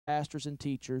pastors and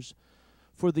teachers,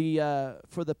 for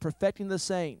the perfecting the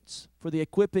saints, for the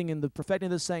equipping and the perfecting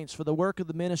of the saints, for the work of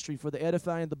the ministry, for the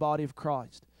edifying of the body of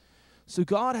Christ. So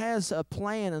God has a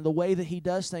plan in the way that He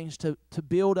does things to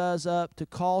build us up, to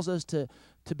cause us to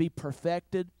be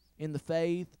perfected in the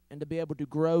faith and to be able to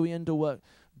grow into what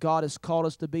God has called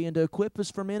us to be and to equip us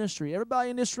for ministry.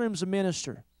 Everybody in this room is a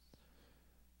minister.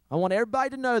 I want everybody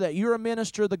to know that you're a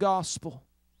minister of the gospel.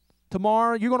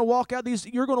 Tomorrow, you're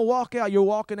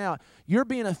walking out. You're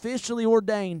being officially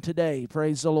ordained today,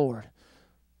 praise the Lord,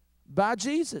 by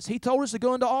Jesus. He told us to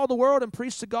go into all the world and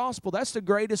preach the gospel. That's the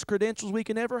greatest credentials we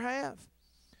can ever have.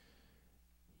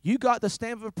 You got the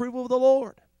stamp of approval of the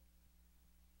Lord.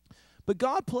 But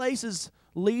God places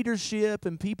leadership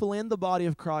and people in the body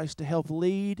of Christ to help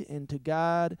lead and to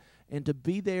guide and to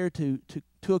be there to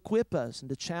equip us and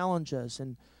to challenge us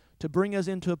and to bring us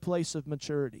into a place of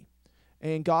maturity.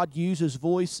 And God uses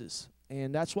voices,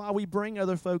 and that's why we bring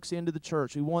other folks into the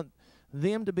church. We want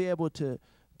them to be able to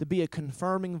be a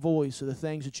confirming voice of the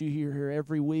things that you hear here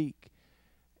every week,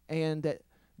 and that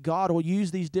God will use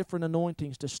these different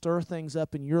anointings to stir things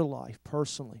up in your life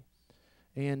personally.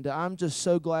 And I'm just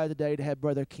so glad today to have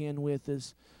Brother Ken with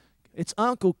us. It's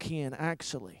Uncle Ken,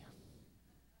 actually.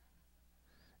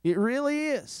 It really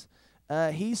is.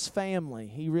 He's family.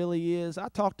 He really is. I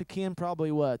talk to Ken probably,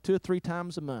 2 or 3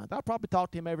 times a month. I probably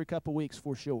talk to him every couple of weeks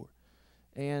for sure.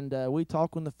 And we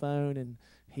talk on the phone, and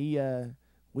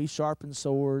we sharpen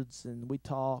swords, and we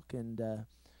talk. And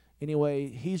anyway,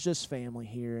 he's just family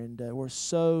here, and we're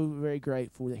so very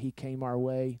grateful that he came our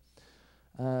way.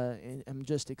 And I'm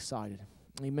just excited.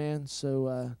 Amen.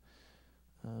 So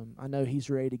I know he's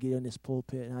ready to get in this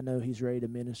pulpit, and I know he's ready to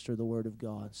minister the Word of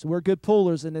God. So we're good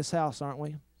pullers in this house, aren't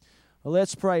we? Well,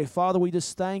 let's pray. Father, we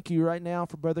just thank you right now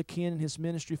for Brother Ken and his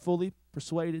ministry, Fully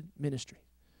Persuaded Ministry.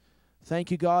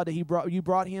 Thank you, God, that you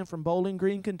brought him from Bowling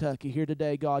Green, Kentucky here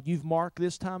today, God. You've marked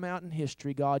this time out in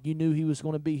history, God. You knew he was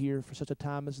going to be here for such a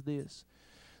time as this.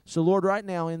 So, Lord, right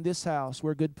now in this house,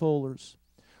 we're good pullers.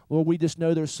 Lord, we just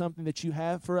know there's something that you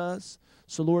have for us.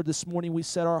 So, Lord, this morning we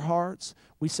set our hearts,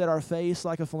 we set our face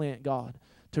like a flint, God,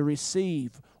 to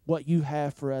receive what you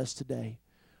have for us today.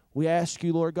 We ask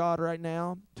you, Lord God, right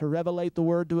now to revelate the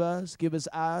word to us. Give us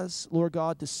eyes, Lord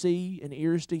God, to see and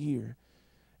ears to hear.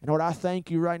 And Lord, I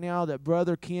thank you right now that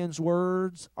Brother Ken's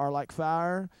words are like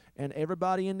fire and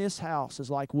everybody in this house is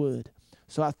like wood.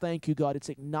 So I thank you, God. It's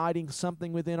igniting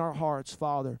something within our hearts,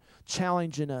 Father,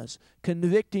 challenging us,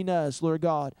 convicting us, Lord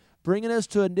God, bringing us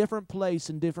to a different place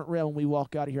and different realm when we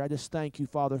walk out of here. I just thank you,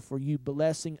 Father, for you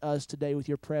blessing us today with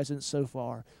your presence so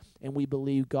far. And we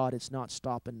believe, God, it's not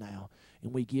stopping now.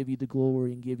 And we give you the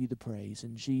glory and give you the praise.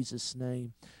 In Jesus'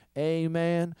 name,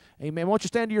 amen. Amen. Won't you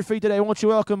stand to your feet today? Won't you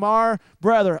welcome our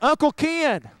brother, Uncle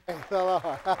Ken. Thank the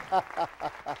Lord.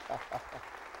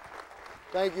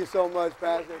 Thank you so much,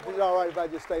 Pastor. Is it all right if I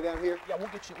just stay down here? Yeah, we'll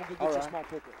get you a small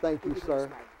pulpit. Thank you,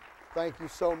 sir. Thank you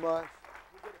so much.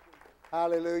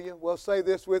 Hallelujah. Well, say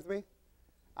this with me.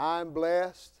 I'm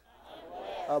blessed,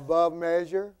 above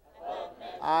measure.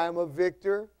 I am a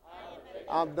victor.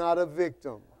 I'm not a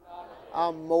victim.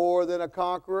 I'm more than a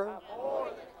conqueror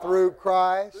through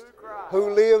Christ who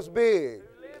lives big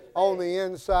on the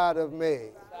inside of me.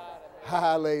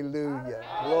 Hallelujah.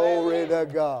 Glory to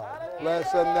God.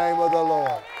 Bless the name of the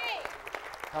Lord.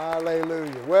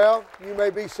 Hallelujah. Well, you may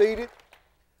be seated.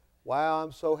 Wow,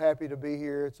 I'm so happy to be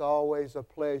here. It's always a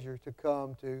pleasure to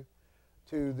come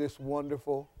to this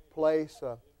wonderful place.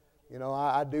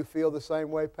 I do feel the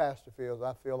same way Pastor feels.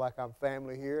 I feel like I'm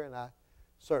family here, and I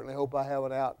certainly hope I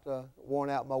haven't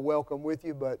worn out my welcome with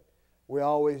you, but we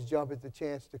always jump at the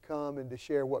chance to come and to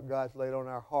share what God's laid on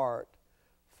our heart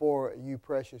for you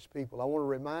precious people. I want to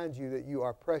remind you that you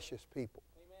are precious people.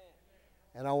 Amen.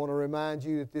 And I want to remind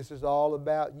you that this is all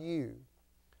about you.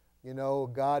 You know,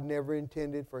 God never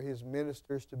intended for His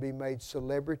ministers to be made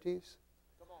celebrities.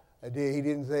 He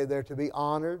didn't say they're to be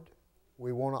honored.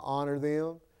 We want to honor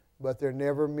them. But they're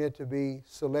never meant to be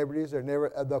celebrities.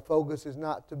 The focus is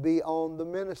not to be on the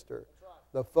minister.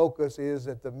 The focus is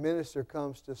that the minister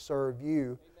comes to serve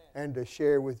you and to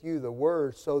share with you the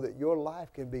Word so that your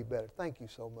life can be better. Thank you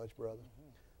so much, brother.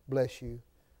 Bless you.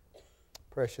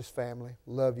 Precious family.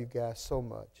 Love you guys so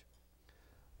much.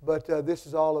 But this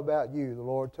is all about you. The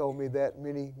Lord told me that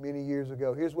many, many years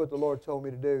ago. Here's what the Lord told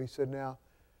me to do. He said, now,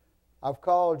 I've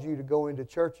called you to go into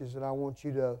churches and I want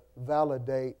you to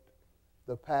validate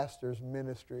the pastor's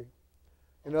ministry.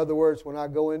 In other words, when I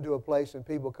go into a place and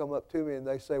people come up to me and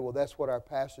they say, well, that's what our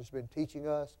pastor's been teaching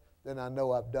us, then I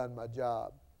know I've done my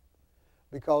job.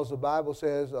 Because the Bible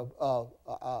says,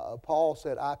 Paul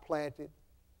said, I planted,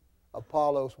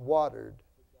 Apollos watered,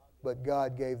 but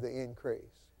God gave the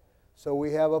increase. So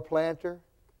we have a planter,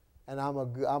 and I'm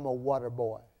a water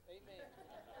boy. Amen.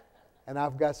 And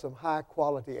I've got some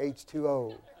high-quality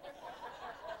H2O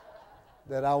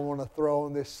that I want to throw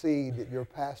on this seed that your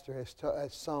pastor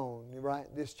has sown, right?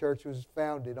 This church was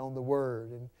founded on the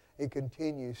Word, and it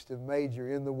continues to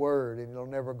major in the Word, and it'll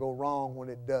never go wrong when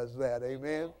it does that.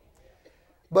 Amen?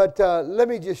 But let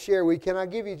me just share with you. Can I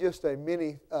give you just a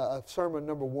mini sermon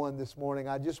number 1 this morning?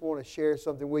 I just want to share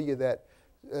something with you that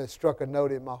struck a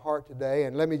note in my heart today.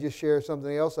 And let me just share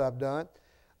something else I've done.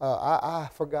 I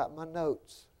forgot my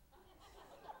notes.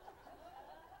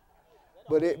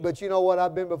 But you know what?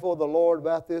 I've been before the Lord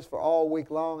about this for all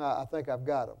week long. I think I've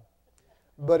got them.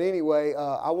 But anyway,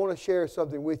 I want to share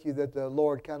something with you that the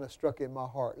Lord kind of struck in my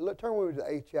heart. Turn with me to the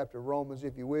 8th chapter of Romans,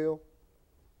 if you will.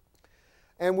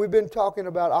 And we've been talking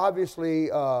about, obviously,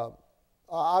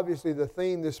 the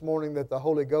theme this morning that the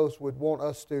Holy Ghost would want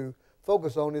us to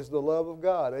focus on is the love of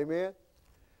God. Amen?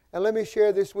 And let me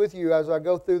share this with you. As I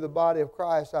go through the body of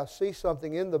Christ, I see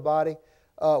something in the body.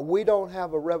 We don't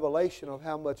have a revelation of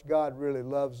how much God really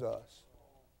loves us.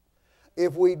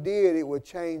 If we did, it would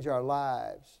change our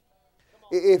lives.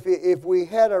 If we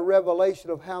had a revelation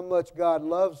of how much God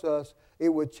loves us, it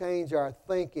would change our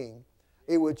thinking.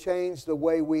 It would change the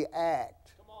way we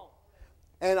act.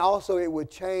 And also it would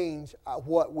change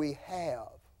what we have.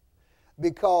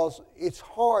 Because it's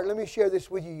hard. Let me share this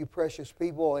with you, you precious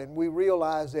people. And we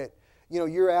realize that,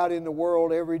 you're out in the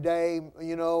world every day.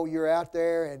 You're out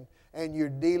there and you're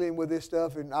dealing with this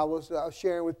stuff. And I was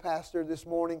sharing with Pastor this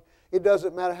morning. It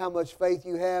doesn't matter how much faith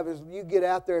you have. As you get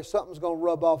out there, something's going to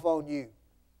rub off on you.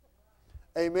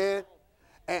 Amen?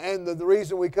 And the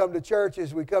reason we come to church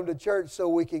is we come to church so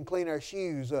we can clean our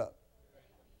shoes up.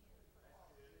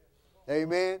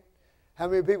 Amen? How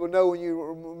many people know when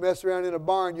you mess around in a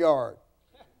barnyard?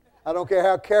 I don't care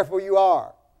how careful you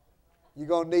are. You're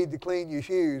going to need to clean your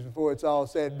shoes before it's all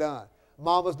said and done.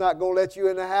 Mama's not going to let you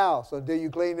in the house until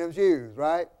you clean them shoes,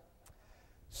 right?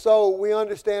 So we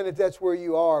understand that that's where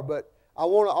you are, but I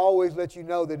want to always let you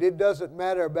know that it doesn't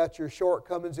matter about your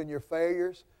shortcomings and your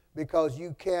failures, because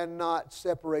you cannot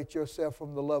separate yourself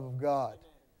from the love of God.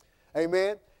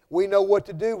 Amen? We know what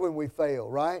to do when we fail,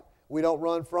 right? We don't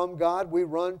run from God, we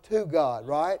run to God,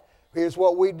 right? Here's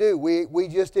what we do. We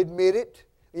just admit it.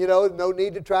 No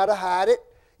need to try to hide it.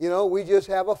 We just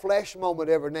have a flesh moment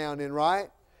every now and then, right?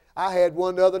 I had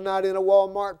one the other night in a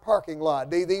Walmart parking lot.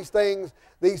 These things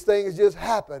just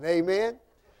happen, amen?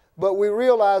 But we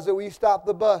realize that when you stop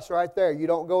the bus right there, you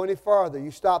don't go any farther.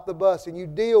 You stop the bus and you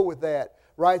deal with that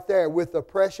right there with the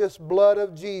precious blood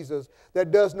of Jesus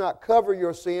that does not cover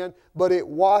your sin, but it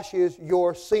washes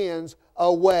your sins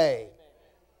away.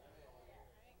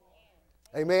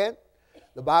 Amen?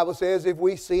 The Bible says if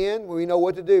we sin, we know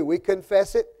what to do. We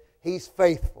confess it. He's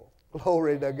faithful.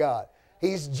 Glory to God.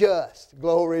 He's just.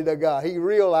 Glory to God. He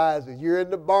realizes you're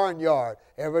in the barnyard.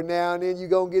 Every now and then you're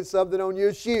going to get something on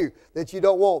your shoe that you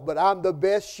don't want. But I'm the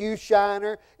best shoe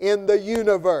shiner in the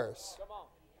universe.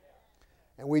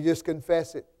 And we just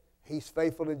confess it. He's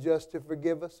faithful and just to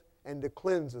forgive us and to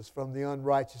cleanse us from the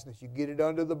unrighteousness. You get it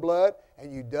under the blood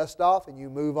and you dust off and you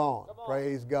move on.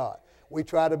 Praise God. We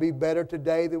try to be better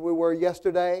today than we were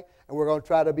yesterday, and we're going to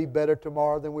try to be better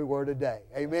tomorrow than we were today.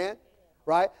 Amen?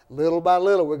 Right? Little by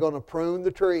little, we're going to prune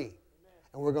the tree,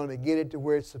 and we're going to get it to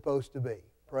where it's supposed to be.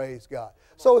 Praise God.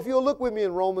 So if you'll look with me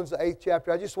in Romans, the 8th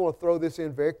chapter, I just want to throw this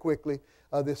in very quickly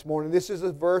this morning. This is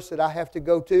a verse that I have to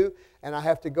go to, and I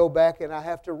have to go back, and I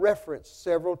have to reference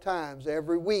several times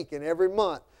every week and every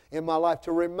month in my life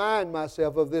to remind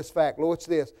myself of this fact. What's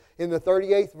this? In the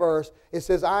 38th verse, it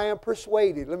says, I am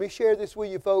persuaded. Let me share this with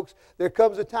you, folks. There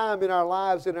comes a time in our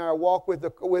lives, in our walk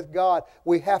with God,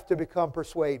 we have to become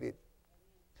persuaded.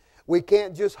 We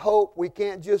can't just hope. We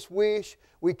can't just wish.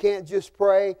 We can't just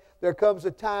pray. There comes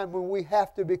a time when we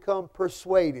have to become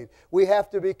persuaded. We have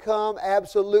to become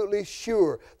absolutely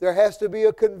sure. There has to be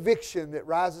a conviction that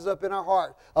rises up in our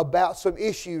heart about some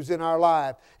issues in our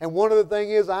life. And one of the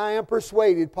things is, I am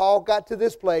persuaded. Paul got to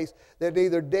this place that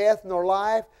neither death nor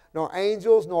life, nor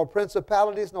angels, nor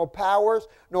principalities, nor powers,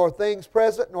 nor things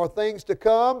present, nor things to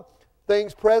come,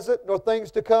 things present, nor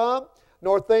things to come,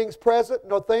 nor things present,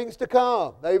 nor things to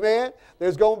come. Amen?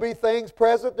 There's going to be things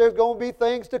present, there's going to be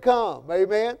things to come.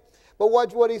 Amen? But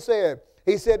watch what he said.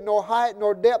 He said, nor height,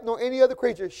 nor depth, nor any other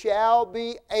creature shall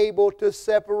be able to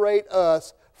separate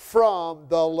us from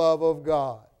the love of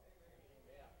God.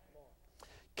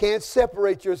 Can't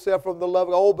separate yourself from the love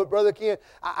of God. Oh, but Brother Ken,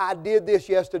 I did this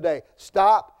yesterday.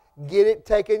 Stop. Get it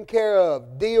taken care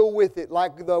of. Deal with it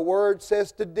like the Word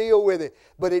says to deal with it.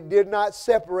 But it did not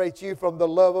separate you from the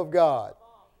love of God.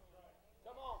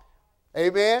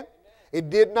 Amen? It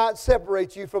did not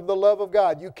separate you from the love of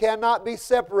God. You cannot be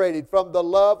separated from the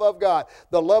love of God.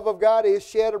 The love of God is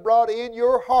shed abroad in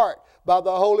your heart by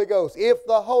the Holy Ghost. If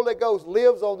the Holy Ghost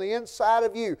lives on the inside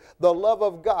of you, the love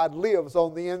of God lives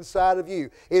on the inside of you.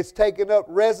 It's taken up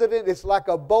resident. It's like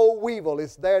a boll weevil.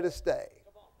 It's there to stay.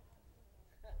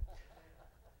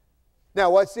 Now,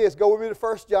 watch this. Go with me to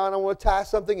 1 John. I want to tie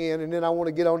something in, and then I want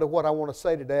to get on to what I want to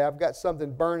say today. I've got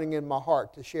something burning in my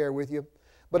heart to share with you.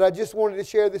 But I just wanted to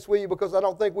share this with you because I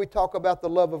don't think we talk about the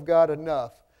love of God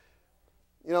enough.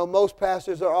 You know, most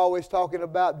pastors are always talking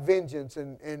about vengeance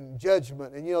and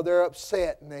judgment, and, you know, they're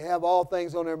upset, and they have all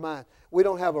things on their mind. We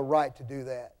don't have a right to do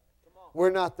that. We're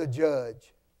not the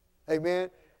judge. Amen?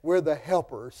 We're the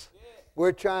helpers.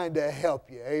 We're trying to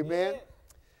help you. Amen?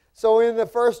 So in the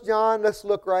 1 John, let's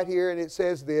look right here, and it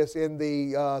says this. In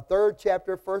the 3rd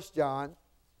chapter of 1 John,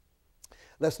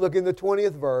 let's look in the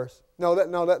 20th verse.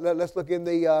 Let's look in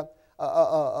the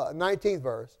 19th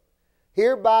verse.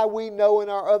 Hereby we know and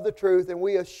are of the truth, and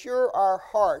we assure our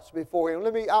hearts before Him.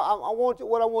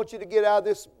 What I want you to get out of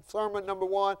this sermon, number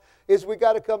one, is we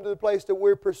got to come to the place that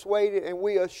we're persuaded and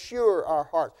we assure our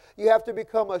hearts. You have to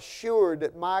become assured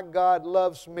that my God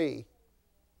loves me.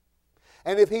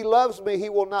 And if He loves me, He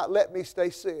will not let me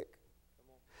stay sick.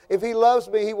 If He loves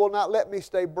me, He will not let me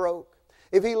stay broke.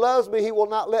 If He loves me, He will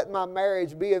not let my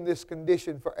marriage be in this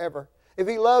condition forever. If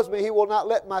He loves me, He will not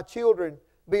let my children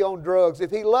be on drugs.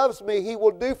 If He loves me, He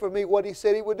will do for me what He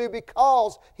said He would do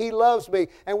because He loves me.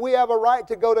 And we have a right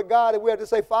to go to God and we have to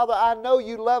say, Father, I know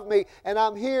You love me, and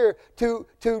I'm here to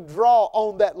draw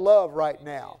on that love right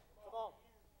now.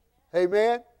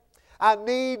 Amen? I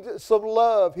need some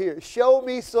love here. Show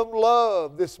me some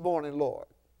love this morning, Lord.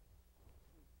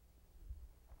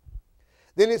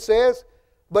 Then it says,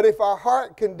 but if our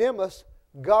heart condemn us,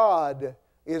 God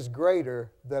is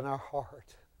greater than our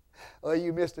heart. Oh,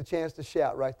 you missed a chance to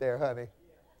shout right there, honey.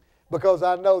 Because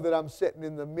I know that I'm sitting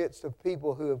in the midst of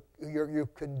people who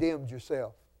you've condemned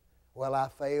yourself. Well, I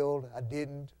failed, I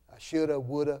didn't, I shoulda,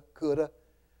 woulda, coulda.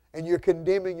 And you're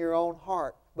condemning your own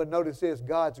heart. But notice this,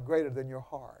 God's greater than your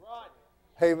heart.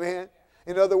 Right. Amen.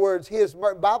 In other words, His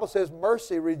Bible says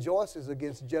mercy rejoices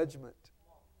against judgment.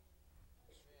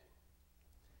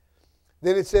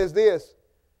 Then it says this,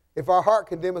 if our heart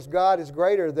condemn us, God is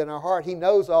greater than our heart. He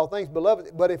knows all things,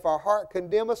 beloved. But if our heart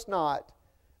condemn us not,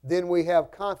 then we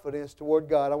have confidence toward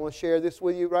God. I want to share this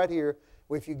with you right here.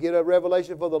 If you get a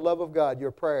revelation for the love of God,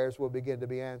 your prayers will begin to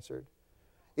be answered.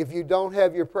 If you don't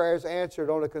have your prayers answered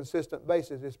on a consistent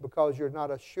basis, it's because you're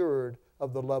not assured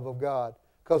of the love of God.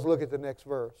 Because look at the next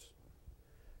verse.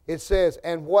 It says,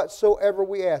 and whatsoever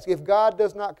we ask. If our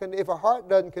heart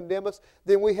doesn't condemn us,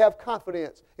 then we have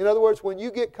confidence. In other words, when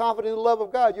you get confident in the love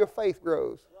of God, your faith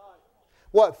grows. Right.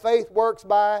 What? Faith works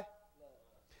by?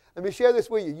 Let me share this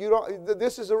with you.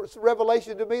 This is a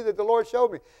revelation to me that the Lord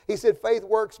showed me. He said faith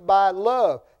works by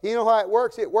love. You know how it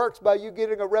works? It works by you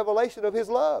getting a revelation of His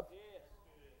love.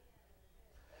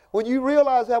 When you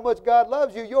realize how much God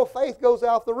loves you, your faith goes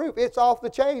off the roof. It's off the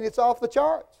chain. It's off the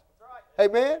charts. Right.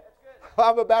 Amen?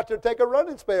 I'm about to take a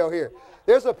running spell here.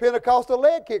 There's a Pentecostal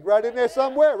leg kick right in there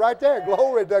somewhere, right there.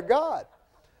 Glory to God.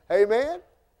 Amen?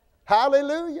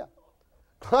 Hallelujah.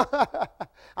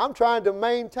 I'm trying to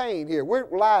maintain here. We're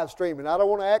live streaming. I don't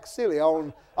want to act silly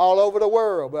all over the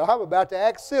world, but I'm about to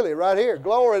act silly right here.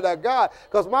 Glory to God,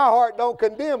 because my heart don't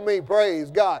condemn me, praise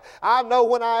God. I know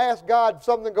when I ask God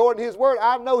something according to His Word,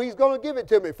 I know He's going to give it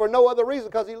to me for no other reason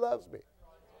because He loves me.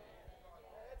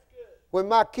 When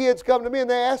my kids come to me and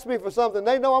they ask me for something,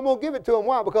 they know I'm going to give it to them.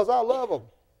 Why? Because I love them.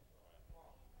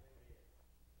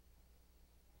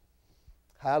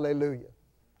 Hallelujah.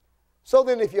 So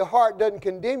then if your heart doesn't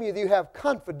condemn you, you have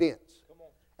confidence.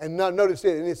 And now notice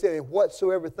it. And it said,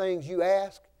 whatsoever things you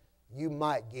ask, you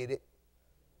might get it.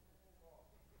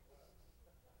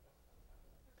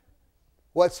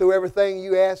 Whatsoever thing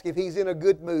you ask, if He's in a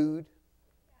good mood.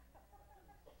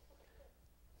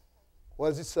 What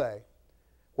does it say?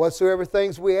 Whatsoever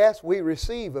things we ask, we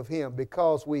receive of Him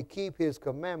because we keep His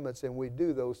commandments and we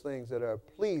do those things that are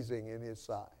pleasing in His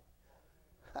sight.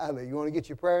 Hallelujah. You want to get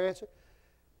your prayer answered?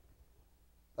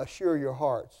 Assure your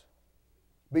hearts.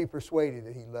 Be persuaded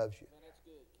that He loves you.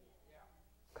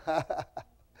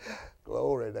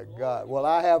 Glory to God. Well,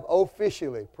 I have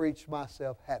officially preached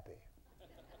myself happy.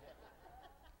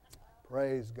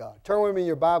 Praise God. Turn with me in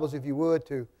your Bibles, if you would,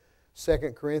 to 2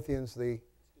 Corinthians,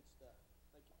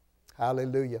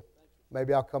 Hallelujah.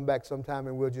 Maybe I'll come back sometime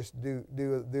and we'll just do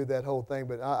that whole thing.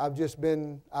 But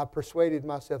I've persuaded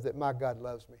myself that my God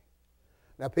loves me.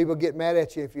 Now, people get mad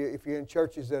at you if you're in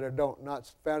churches that are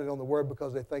not founded on the Word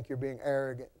because they think you're being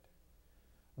arrogant.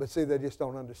 But see, they just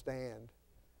don't understand.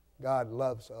 God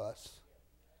loves us.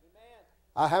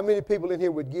 How many people in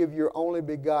here would give your only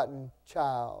begotten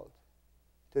child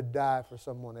to die for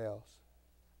someone else?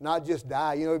 Not just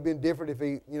die. You know, it'd been different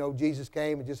if Jesus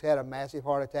came and just had a massive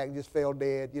heart attack and just fell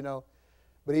dead,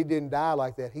 But he didn't die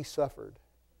like that. He suffered.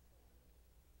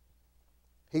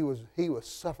 He was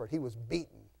suffered. He was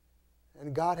beaten.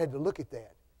 And God had to look at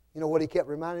that. You know what he kept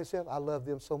reminding himself? I love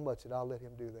them so much that I'll let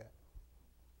him do that.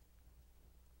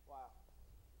 Wow.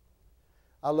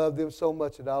 I love them so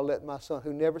much that I'll let my son,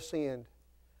 who never sinned,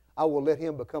 I will let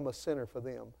him become a sinner for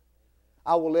them.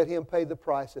 I will let him pay the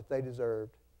price that they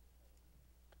deserved.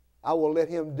 I will let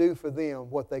him do for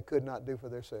them what they could not do for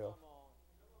themselves.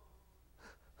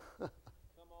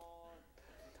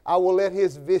 I will let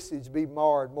his visage be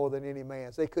marred more than any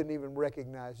man's. They couldn't even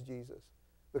recognize Jesus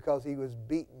because he was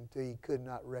beaten till he could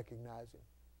not recognize him.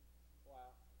 Wow.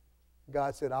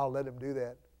 God said, I'll let him do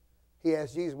that. He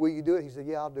asked Jesus, will you do it? He said,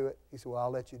 yeah, I'll do it. He said, well,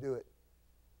 I'll let you do it.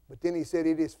 But then he said,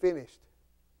 it is finished.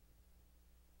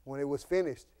 When it was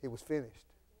finished, it was finished.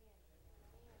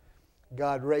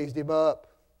 God raised him up.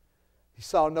 He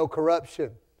saw no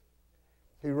corruption.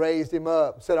 He raised him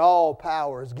up, said, all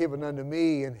power is given unto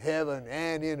me in heaven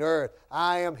and in earth.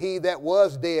 I am he that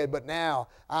was dead, but now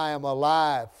I am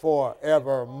alive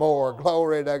forevermore.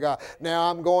 Glory to God. Now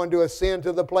I'm going to ascend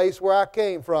to the place where I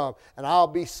came from, and I'll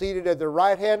be seated at the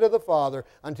right hand of the Father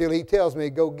until he tells me,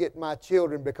 go get my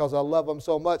children because I love them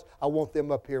so much, I want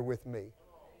them up here with me.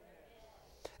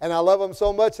 And I love them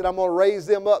so much that I'm going to raise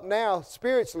them up now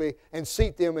spiritually and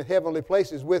seat them in heavenly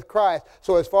places with Christ.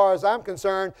 So as far as I'm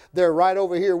concerned, they're right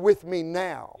over here with me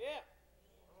now. Yeah.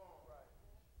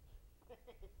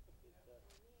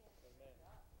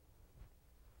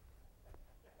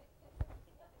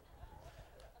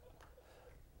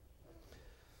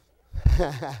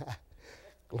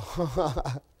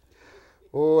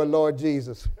 Oh, Lord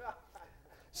Jesus.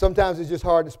 Sometimes it's just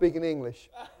hard to speak in English.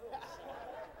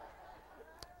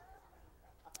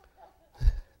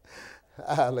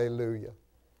 Hallelujah.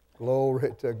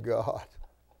 Glory to God.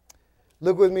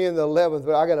 Look with me in the 11th,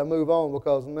 but I got to move on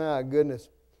because, my goodness.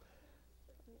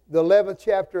 The 11th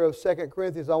chapter of 2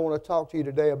 Corinthians, I want to talk to you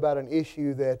today about an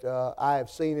issue that I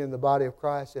have seen in the body of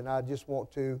Christ, and I just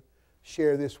want to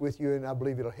share this with you, and I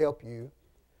believe it'll help you.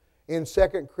 In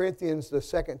 2 Corinthians, the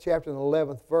 2nd chapter and the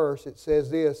 11th verse, it says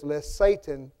this, lest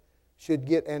Satan should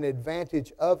get an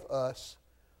advantage of us,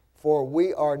 for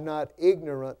we are not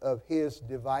ignorant of his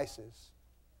devices.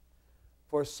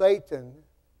 For Satan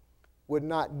would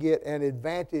not get an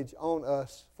advantage on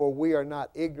us, for we are not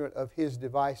ignorant of his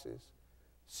devices.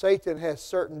 Satan has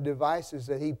certain devices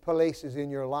that he places in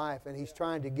your life, and he's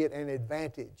trying to get an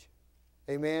advantage.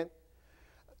 Amen?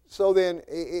 So then,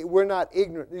 we're not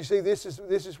ignorant. You see, this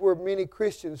is where many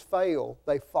Christians fail.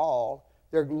 They fall.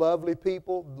 They're lovely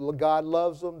people. God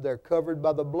loves them. They're covered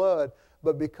by the blood.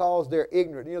 But because they're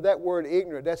ignorant. You know, that word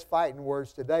ignorant, that's fighting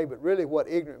words today. But really what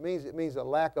ignorant means, it means a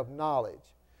lack of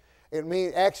knowledge. It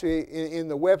means, actually, in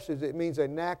the Webster's, it means a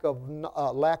lack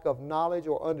of knowledge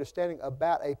or understanding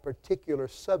about a particular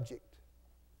subject.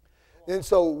 And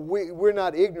so we're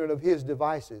not ignorant of his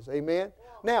devices. Amen?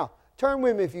 Now, turn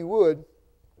with me, if you would,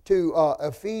 to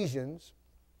Ephesians,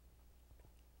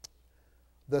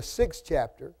 the 6th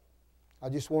chapter. I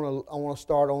want to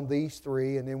start on these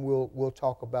three, and then we'll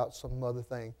talk about some other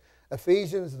things.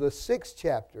 Ephesians, the 6th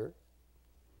chapter,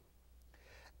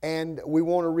 and we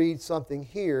want to read something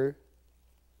here.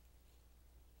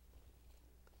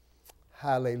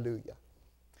 Hallelujah.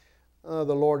 The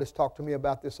Lord has talked to me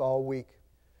about this all week.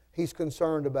 He's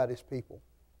concerned about his people.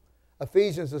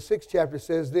 Ephesians, the 6th chapter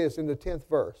says this in the 10th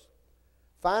verse.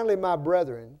 Finally, my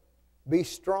brethren, be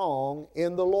strong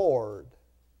in the Lord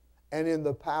and in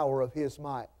the power of his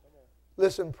might.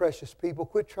 Listen, precious people,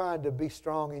 quit trying to be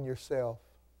strong in yourself.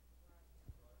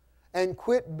 And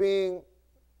quit being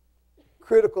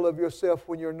critical of yourself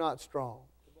when you're not strong.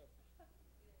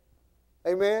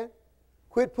 Amen?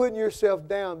 Quit putting yourself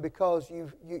down because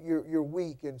you're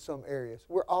weak in some areas.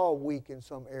 We're all weak in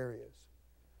some areas.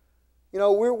 You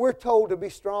know, we're told to be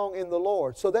strong in the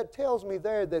Lord. So that tells me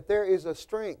there that there is a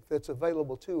strength that's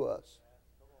available to us.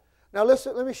 Now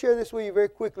listen, let me share this with you very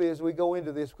quickly as we go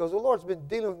into this, because the Lord's been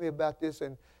dealing with me about this,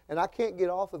 and I can't get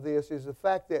off of this, is the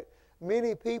fact that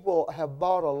many people have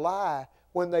bought a lie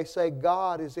when they say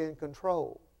God is in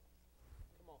control.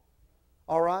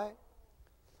 All right?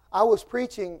 I was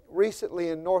preaching recently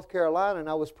in North Carolina, and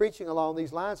I was preaching along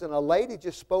these lines, and a lady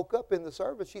just spoke up in the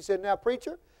service. She said, now,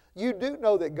 preacher, you do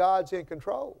know that God's in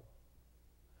control.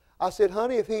 I said,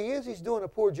 honey, if he is, he's doing a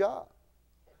poor job.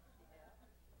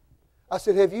 I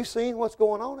said, have you seen what's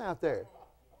going on out there?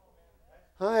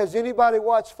 Has anybody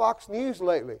watched Fox News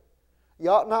lately? You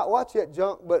ought not watch that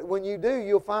junk, but when you do,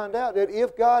 you'll find out that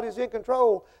if God is in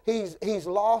control, He's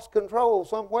lost control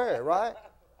somewhere, right?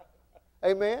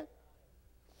 Amen?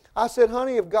 I said,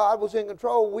 honey, if God was in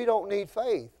control, we don't need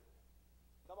faith.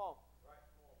 Come on.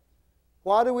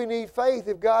 Why do we need faith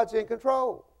if God's in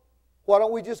control? Why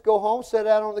don't we just go home, sit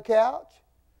down on the couch,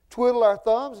 twiddle our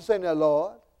thumbs and say, now,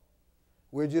 Lord,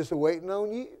 we're just waiting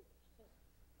on you.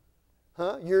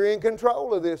 Huh? You're in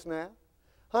control of this now.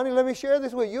 Honey, let me share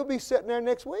this with you. You'll be sitting there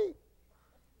next week.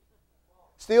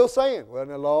 Still saying, well,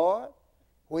 now, Lord,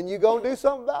 when you going to do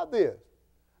something about this?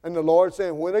 And the Lord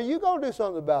saying, when are you going to do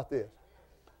something about this?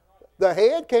 The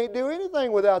head can't do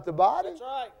anything without the body. That's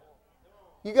right.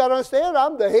 You got to understand,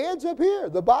 the head's up here.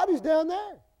 The body's down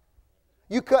there.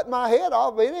 You cut my head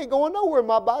off, it ain't going nowhere.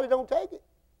 My body don't take it.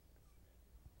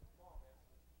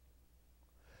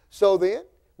 So then,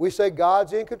 we say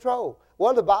God's in control.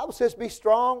 Well, the Bible says be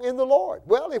strong in the Lord.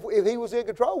 Well, if He was in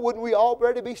control, wouldn't we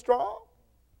already be strong?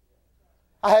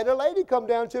 I had a lady come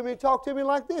down to me and talk to me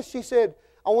like this. She said,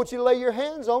 I want you to lay your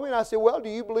hands on me. And I said, well, do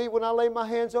you believe when I lay my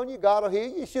hands on you, God will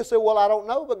heal you? She said, well, I don't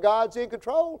know, but God's in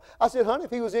control. I said, honey, if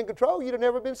He was in control, you'd have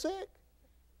never been sick.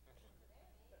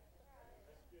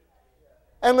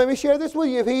 And let me share this with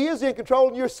you. If He is in control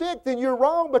and you're sick, then you're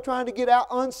wrong by trying to get out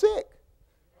unsick.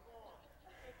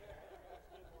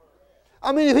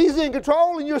 I mean, if He's in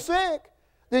control and you're sick,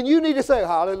 then you need to say,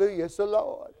 hallelujah, it's the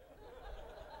Lord.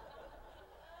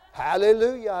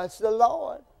 Hallelujah, it's the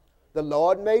Lord. The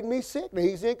Lord made me sick. Now,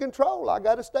 He's in control. I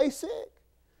got to stay sick.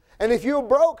 And if you're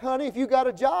broke, honey, if you got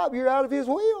a job, you're out of His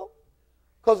will.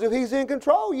 Because if He's in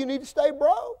control, you need to stay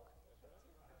broke.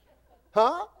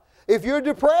 Huh? If you're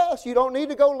depressed, you don't need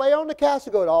to go lay on the couch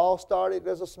and go, it all started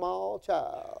as a small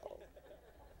child.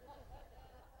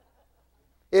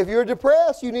 If you're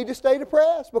depressed, you need to stay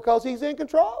depressed because He's in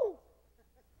control.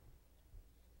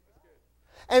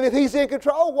 And if He's in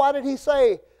control, why did He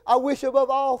say, I wish above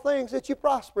all things that you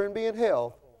prosper and be in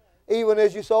health, even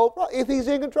as your soul prosper? If He's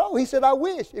in control, He said, I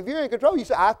wish. If you're in control, you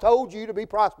say, I told you to be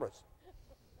prosperous.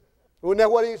 Wasn't that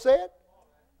what He said?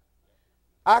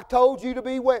 I told you to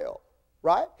be well,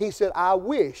 right? He said, I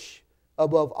wish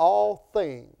above all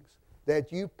things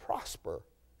that you prosper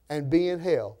and be in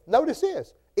health. Notice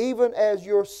this. Even as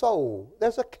your soul.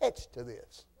 There's a catch to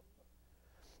this.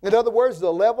 In other words,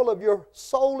 the level of your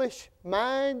soulish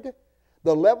mind,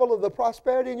 the level of the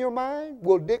prosperity in your mind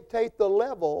will dictate the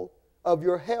level of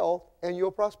your health and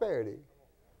your prosperity.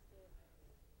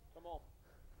 Come on.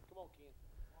 Come on,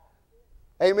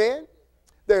 Ken. Amen?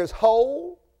 There's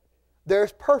whole,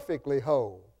 there's perfectly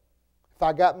whole. If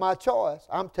I got my choice,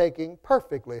 I'm taking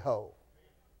perfectly whole.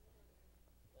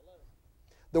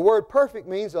 The word perfect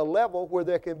means a level where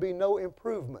there can be no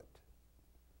improvement.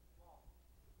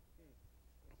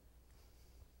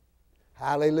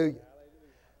 Hallelujah.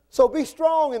 So be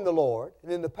strong in the Lord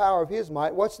and in the power of His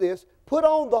might. Watch this. Put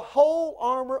on the whole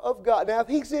armor of God. Now, if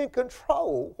He's in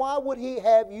control, why would He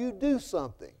have you do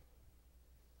something?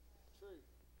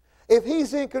 If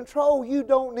He's in control, you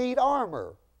don't need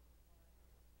armor.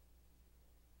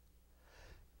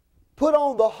 Put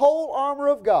on the whole armor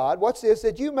of God, watch this,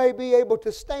 that you may be able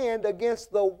to stand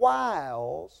against the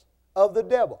wiles of the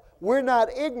devil. We're not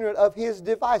ignorant of his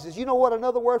devices. You know what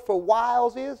another word for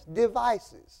wiles is?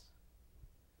 Devices.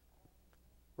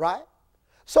 Right?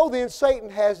 So then Satan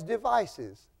has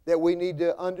devices that we need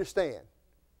to understand.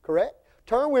 Correct?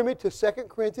 Turn with me to 2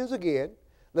 Corinthians again.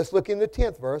 Let's look in the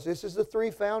 10th verse. This is the three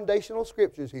foundational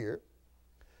scriptures here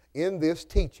in this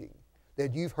teaching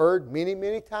that you've heard many,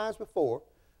 many times before.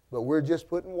 But we're just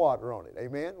putting water on it.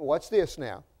 Amen? Watch this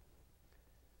now.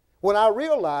 When I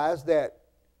realized that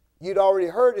you'd already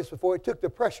heard this before, it took the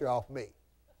pressure off me.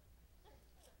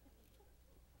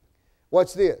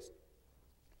 Watch this.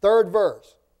 3rd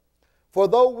verse. For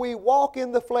though we walk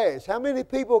in the flesh. How many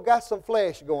people got some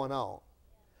flesh going on?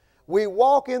 We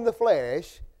walk in the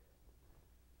flesh.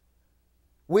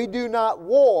 We do not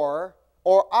war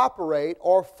or operate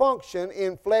or function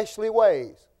in fleshly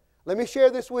ways. Let me share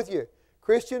this with you.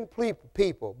 Christian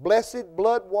people, blessed,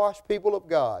 blood-washed people of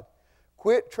God,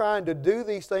 quit trying to do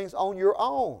these things on your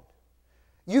own.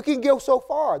 You can go so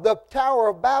far. The Tower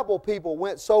of Babel people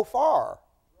went so far.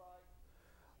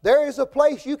 There is a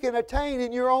place you can attain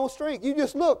in your own strength. You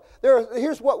just look.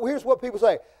 Here's what people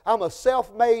say. I'm a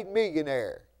self-made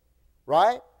millionaire.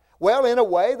 Right? Well, in a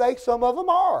way, some of them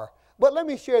are. But let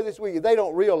me share this with you. They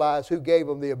don't realize who gave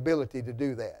them the ability to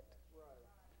do that.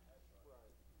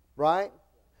 Right?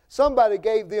 Somebody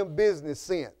gave them business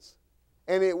sense,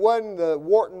 and it wasn't the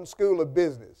Wharton School of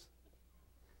Business.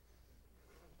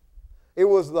 It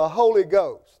was the Holy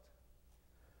Ghost.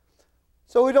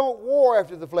 So we don't war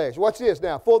after the flesh. Watch this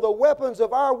now. For the weapons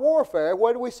of our warfare,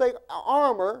 what do we say?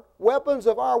 Armor. Weapons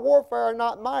of our warfare are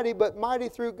not mighty, but mighty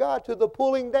through God to the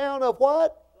pulling down of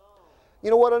what?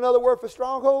 You know what another word for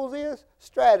strongholds is?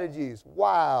 Strategies,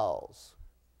 wiles,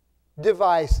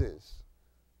 devices.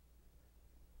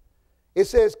 It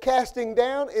says casting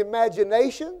down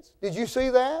imaginations. Did you see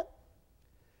that?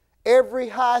 Every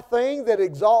high thing that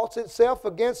exalts itself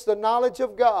against the knowledge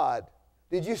of God.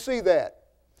 Did you see that?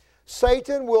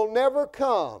 Satan will never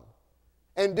come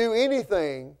and do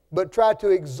anything but try to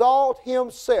exalt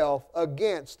himself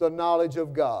against the knowledge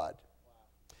of God.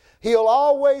 He'll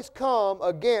always come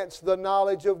against the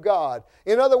knowledge of God.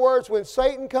 In other words, when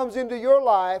Satan comes into your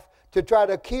life to try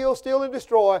to kill, steal, and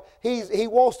destroy, he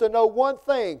wants to know one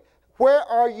thing. Where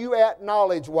are you at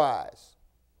knowledge-wise?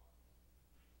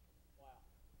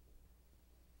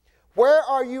 Where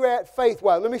are you at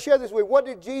faith-wise? Let me share this with you. What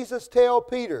did Jesus tell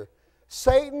Peter?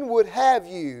 Satan would have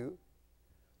you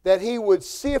that he would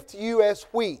sift you as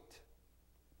wheat.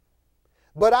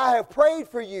 But I have prayed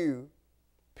for you,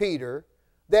 Peter,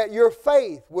 that your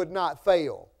faith would not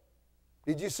fail.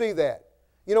 Did you see that?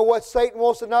 You know what Satan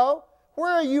wants to know?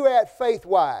 Where are you at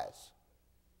faith-wise?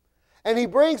 And he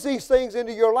brings these things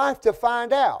into your life to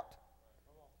find out.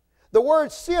 The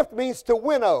word sift means to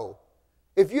winnow.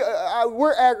 If you,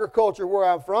 we're agriculture where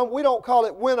I'm from. We don't call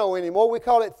it winnow anymore. We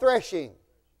call it threshing.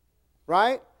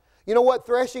 Right? You know what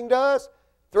threshing does?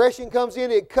 Threshing comes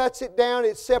in, it cuts it down,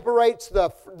 it separates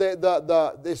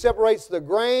it separates the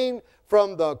grain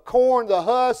from the corn, the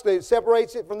husk, it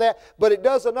separates it from that. But it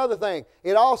does another thing.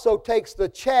 It also takes the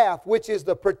chaff, which is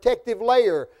the protective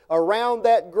layer around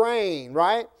that grain,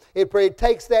 right? It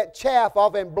takes that chaff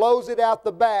off and blows it out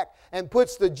the back and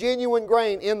puts the genuine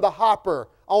grain in the hopper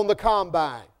on the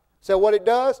combine. So what it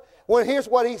does? Well, here's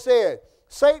what he said.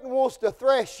 Satan wants to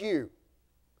thresh you.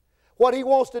 What he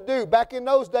wants to do, back in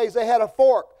those days they had a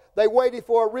fork. They waited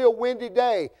for a real windy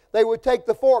day. They would take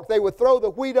the fork, they would throw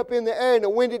the wheat up in the air in a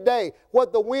windy day.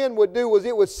 What the wind would do was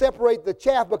it would separate the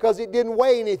chaff because it didn't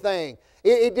weigh anything.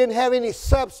 It didn't have any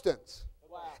substance.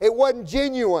 Wow. It wasn't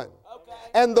genuine. Okay.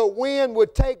 And the wind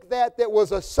would take that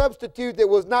was a substitute that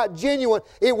was not genuine,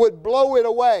 it would blow it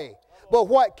away. But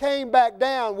what came back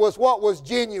down was what was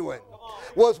genuine,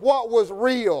 was what was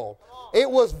real. It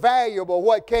was valuable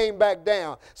what came back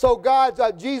down. So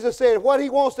Jesus said what he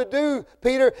wants to do,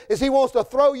 Peter, is he wants to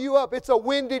throw you up. It's a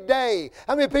windy day.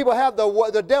 How many people have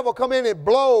the devil come in and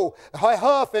blow,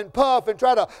 huff and puff and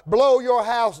try to blow your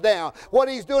house down? What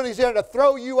he's doing is there to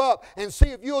throw you up and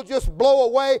see if you'll just blow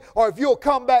away or if you'll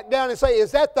come back down and say,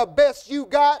 is that the best you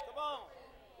got? Come on.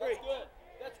 That's good.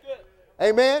 That's good.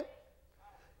 Amen.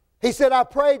 He said, I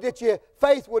prayed that your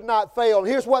faith would not fail. And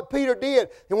here's what Peter did.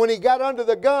 And when he got under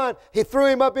the gun, he threw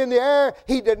him up in the air.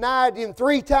 He denied him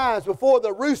 3 times before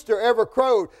the rooster ever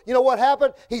crowed. You know what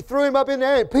happened? He threw him up in the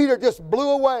air and Peter just blew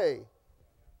away.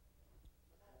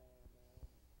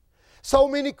 So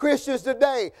many Christians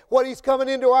today, what he's coming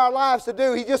into our lives to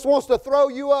do, he just wants to throw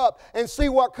you up and see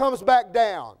what comes back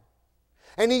down.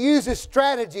 And he uses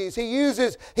strategies. He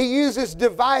uses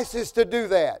devices to do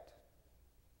that.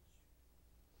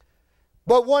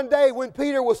 But one day when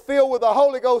Peter was filled with the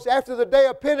Holy Ghost after the day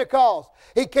of Pentecost,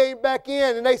 he came back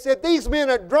in and they said, these men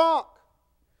are drunk.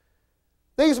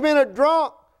 These men are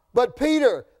drunk. But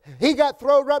Peter, he got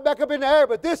thrown right back up in the air,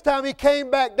 but this time he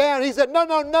came back down. He said,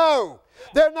 no.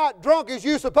 They're not drunk as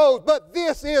you suppose, but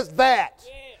this is that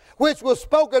which was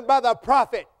spoken by the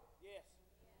prophet.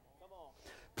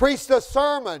 Preached a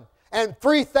sermon and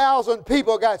 3,000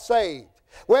 people got saved.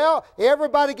 Well,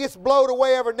 everybody gets blowed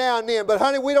away every now and then, but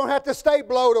honey, we don't have to stay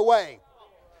blowed away.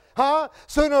 Huh?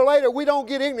 Sooner or later, we don't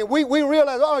get ignorant. We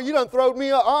realize, oh, you done throwed me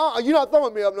up. You're not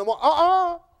throwing me up no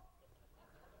more.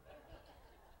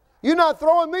 You're not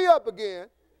throwing me up again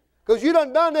because you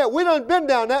done that. We done been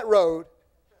down that road.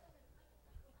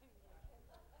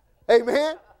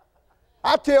 Amen?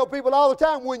 I tell people all the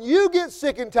time, when you get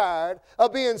sick and tired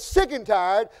of being sick and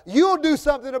tired, you'll do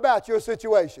something about your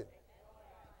situation.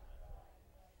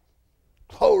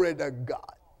 Glory to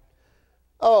God.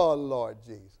 Oh, Lord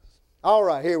Jesus. All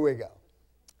right, here we go.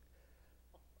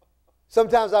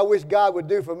 Sometimes I wish God would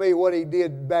do for me what he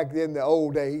did back in the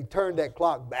old day. He turned that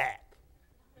clock back.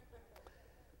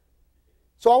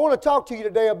 So I want to talk to you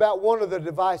today about one of the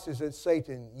devices that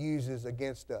Satan uses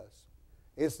against us.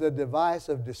 It's the device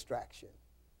of distraction.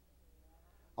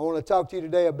 I want to talk to you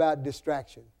today about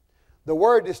distraction. The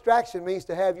word distraction means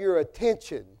to have your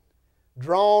attention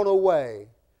drawn away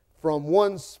from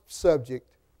one subject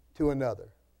to another.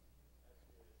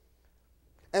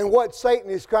 And what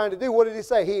Satan is trying to do, what did he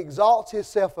say? He exalts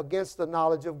himself against the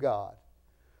knowledge of God.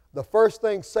 the first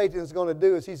thing Satan is going to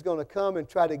do is he's going to come and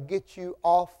try to get you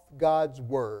off God's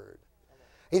Word.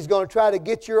 He's going to try to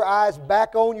get your eyes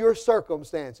back on your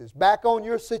circumstances, back on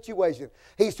your situation.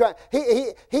 He's trying.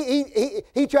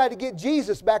 He tried to get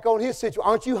Jesus back on his situation.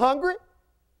 Aren't you hungry?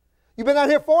 You've been out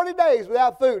here 40 days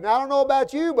without food. Now, I don't know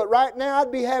about you, but right now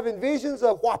I'd be having visions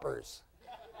of Whoppers.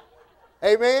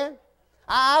 Amen?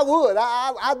 I would.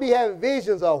 I'd be having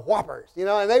visions of Whoppers, you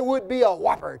know, and they would be a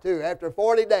Whopper too after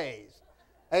 40 days.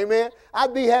 Amen?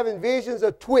 I'd be having visions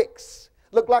of Twix.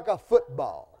 Look like a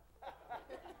football.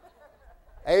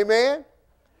 Amen?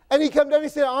 And he come down and he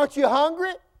said, aren't you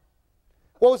hungry?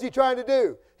 What was he trying to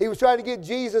do? He was trying to get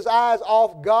Jesus' eyes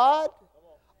off God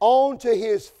onto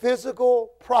his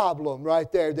physical problem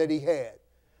right there that he had.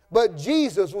 But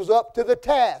Jesus was up to the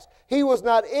task. He was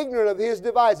not ignorant of his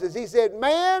devices. He said,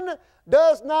 man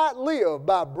does not live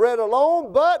by bread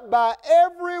alone, but by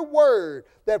every word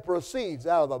that proceeds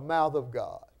out of the mouth of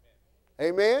God.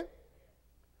 Amen?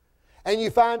 And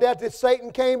you find out that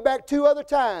Satan came back 2 other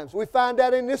times. We find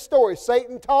out in this story,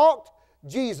 Satan talked,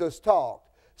 Jesus talked.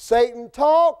 Satan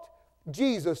talked,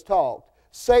 Jesus talked.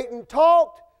 Satan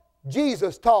talked,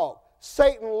 Jesus talked.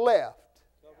 Satan left.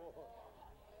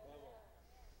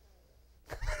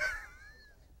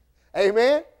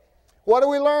 Amen? What do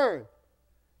we learn?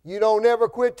 You don't ever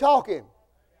quit talking.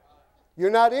 You're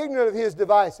not ignorant of his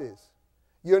devices.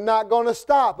 You're not going to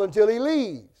stop until he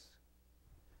leaves.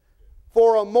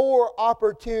 For a more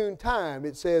opportune time,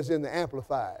 it says in the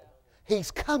Amplified. He's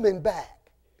coming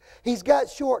back. He's got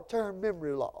short-term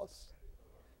memory loss.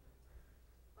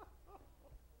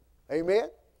 Amen?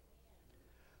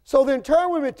 So then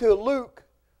turn with me to Luke,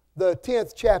 the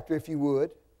 10th chapter, if you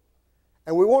would.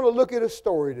 And we want to look at a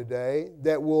story today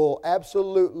that will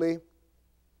absolutely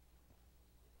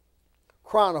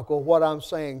chronicle what I'm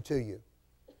saying to you.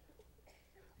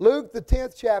 Luke, the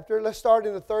 10th chapter, let's start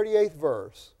in the 38th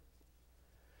verse.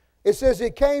 It says,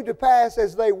 it came to pass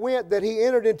as they went that he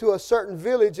entered into a certain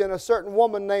village, and a certain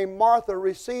woman named Martha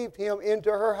received him into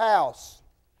her house.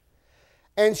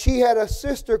 And she had a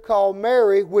sister called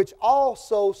Mary, which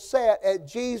also sat at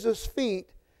Jesus'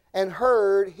 feet and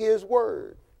heard his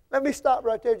word. Let me stop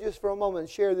right there just for a moment and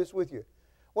share this with you.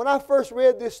 When I first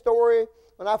read this story,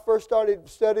 when I first started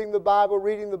studying the Bible,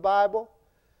 reading the Bible,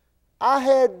 I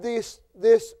had this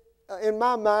in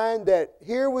my mind that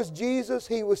here was Jesus,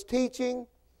 he was teaching.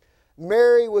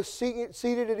 Mary was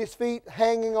seated at his feet,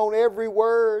 hanging on every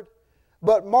word.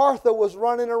 But Martha was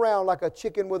running around like a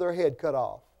chicken with her head cut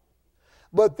off.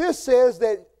 But this says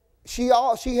that she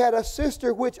had a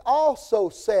sister which also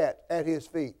sat at his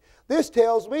feet. This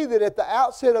tells me that at the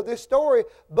outset of this story,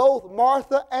 both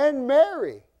Martha and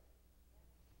Mary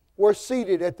were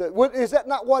seated at the... Is that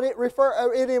not what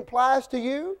it implies to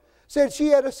you? Said she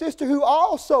had a sister who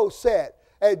also sat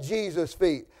at Jesus'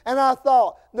 feet. And I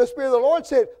thought, the Spirit of the Lord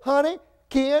said, honey,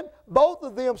 Ken, both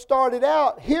of them started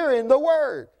out hearing the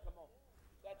Word. Come on.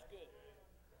 That's good.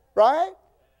 Right?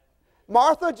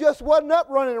 Martha just wasn't up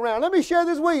running around. Let me share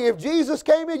this with you. If Jesus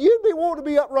came in, you'd be wanting to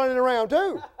be up running around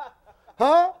too.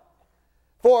 Huh?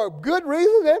 For good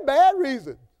reasons and bad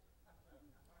reasons.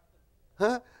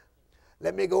 Huh?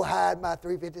 Let me go hide my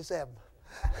 357.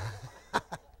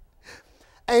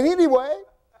 And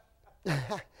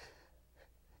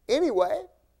anyway,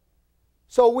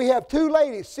 so we have 2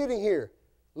 ladies sitting here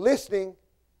listening,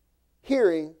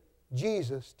 hearing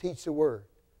Jesus teach the Word.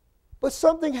 But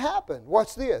something happened.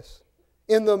 Watch this.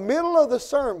 In the middle of the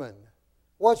sermon,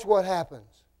 watch what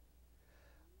happens.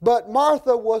 But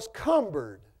Martha was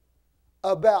cumbered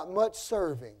about much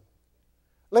serving.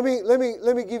 Let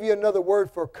me give you another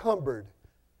word for cumbered.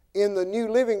 In the New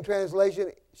Living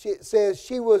Translation, it says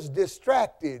she was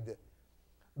distracted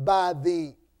by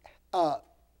the, let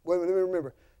me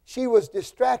remember. She was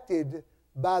distracted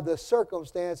by the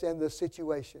circumstance and the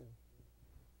situation.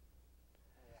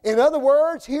 In other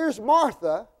words, here's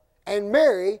Martha and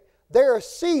Mary. They're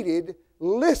seated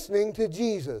listening to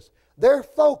Jesus. They're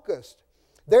focused.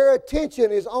 Their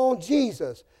attention is on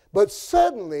Jesus. But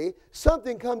suddenly,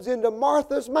 something comes into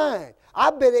Martha's mind.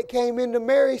 I bet it came into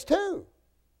Mary's too.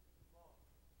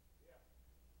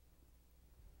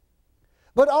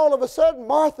 But all of a sudden,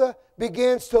 Martha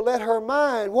begins to let her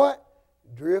mind, what?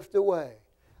 Drift away.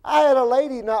 I had a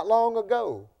lady not long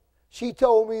ago. She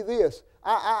told me this.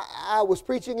 I was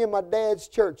preaching in my dad's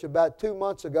church about 2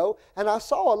 months ago, and I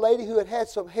saw a lady who had had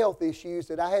some health issues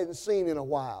that I hadn't seen in a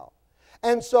while.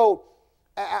 And so,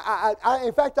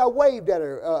 in fact, I waved at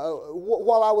her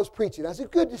while I was preaching. I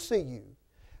said, good to see you.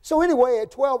 So anyway,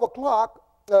 at 12 o'clock,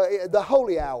 the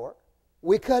holy hour,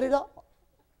 we cut it off.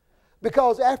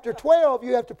 Because after 12,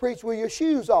 you have to preach with your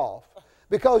shoes off,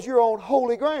 because you're on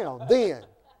holy ground then.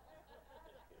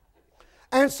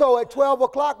 And so at 12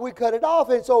 o'clock, we cut it off.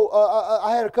 And so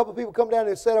I had a couple of people come down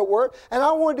and set up work. And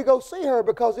I wanted to go see her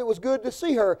because it was good to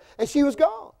see her. And she was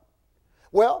gone.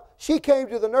 Well, she came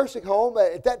to the nursing home.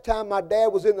 At that time, my dad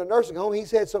was in the nursing home.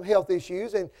 He's had some health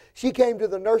issues. And she came to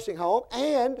the nursing home.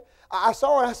 And I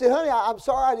saw her and I said, honey, I'm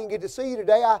sorry I didn't get to see you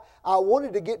today. I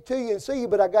wanted to get to you and see you,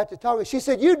 but I got to talking. She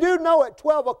said, you do know at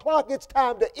 12 o'clock it's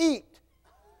time to eat.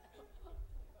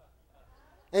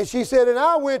 And she said, and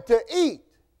I went to eat.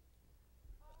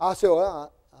 I said,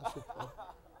 well,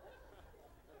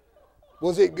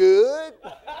 was it good?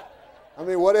 I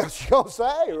mean, what else you going to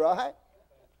say, right?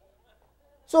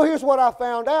 So here's what I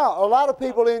found out. A lot of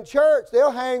people in church,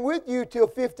 they'll hang with you till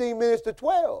 15 minutes to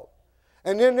 12.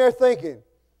 And then they're thinking,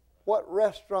 what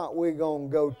restaurant we going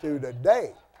to go to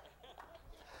today?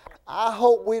 I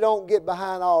hope we don't get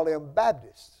behind all them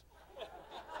Baptists.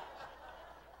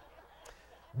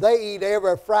 They eat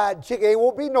every fried chicken. There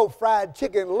won't be no fried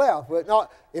chicken left. But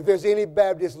not, if there's any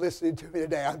Baptists listening to me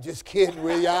today, I'm just kidding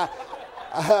with you.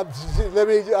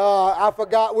 I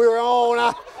forgot we were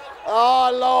on.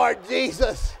 Oh, Lord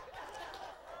Jesus.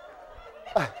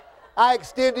 I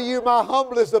extend to you my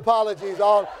humblest apologies.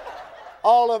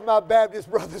 All of my Baptist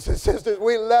brothers and sisters,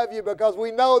 we love you because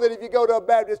we know that if you go to a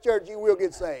Baptist church, you will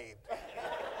get saved.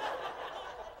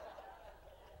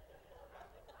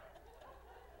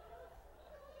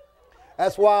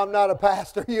 That's why I'm not a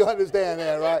pastor. You understand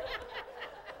that, right?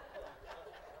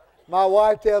 My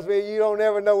wife tells me, you don't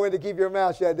ever know when to keep your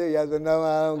mouth shut, do you? I said, no,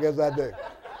 I don't guess I do.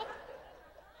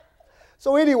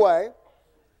 So anyway,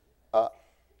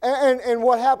 and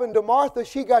what happened to Martha,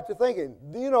 she got to thinking,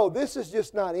 you know, this is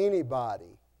just not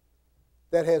anybody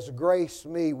that has graced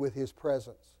me with his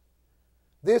presence.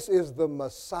 This is the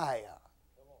Messiah.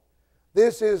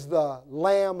 This is the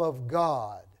Lamb of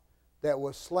God that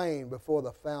was slain before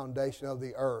the foundation of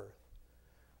the earth.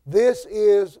 This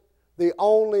is the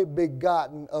only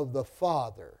begotten of the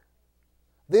Father.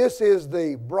 This is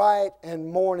the bright and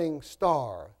morning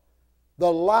star,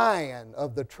 the Lion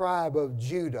of the tribe of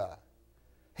Judah.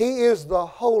 He is the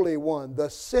Holy One, the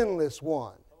sinless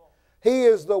one. He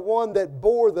is the one that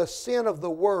bore the sin of the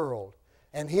world.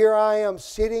 And here I am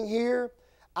sitting here.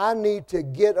 I need to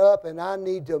get up and I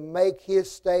need to make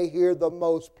his stay here the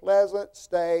most pleasant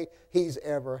stay he's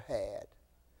ever had.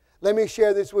 Let me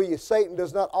share this with you. Satan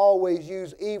does not always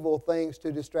use evil things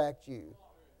to distract you.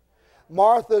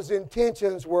 Martha's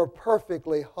intentions were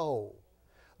perfectly whole.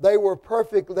 They were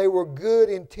perfect. They were good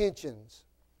intentions.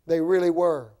 They really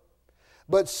were.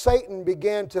 But Satan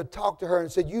began to talk to her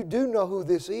and said, you do know who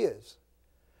this is.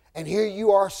 And here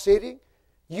you are sitting.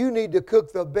 You need to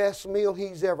cook the best meal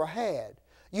he's ever had.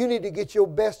 You need to get your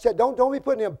best. Don't be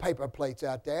putting them paper plates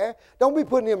out there. Don't be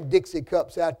putting them Dixie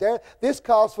cups out there. This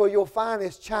calls for your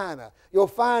finest china, your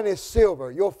finest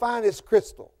silver, your finest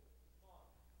crystal.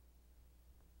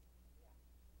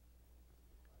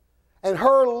 And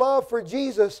her love for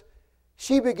Jesus,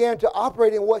 she began to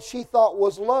operate in what she thought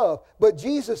was love. But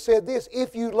Jesus said this,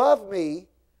 if you love me,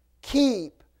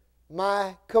 keep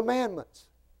my commandments.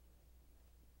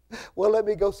 Well, let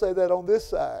me go say that on this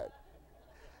side.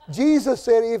 Jesus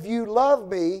said, if you love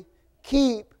me,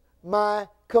 keep my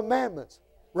commandments.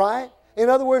 Right? In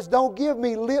other words, don't give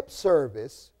me lip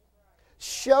service.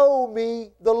 Show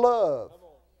me the love.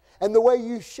 And the way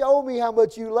you show me how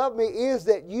much you love me is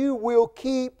that you will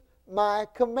keep my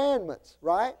commandments.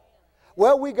 Right?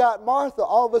 Well, we got Martha.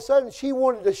 All of a sudden, she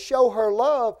wanted to show her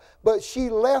love, but she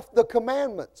left the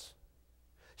commandments.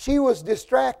 She was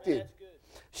distracted.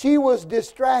 She was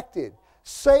distracted.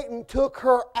 Satan took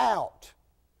her out.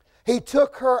 He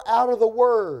took her out of the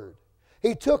Word.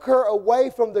 He took her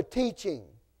away from the teaching.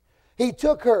 He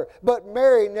took her, but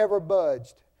Mary never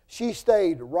budged. She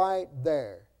stayed right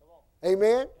there.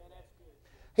 Amen?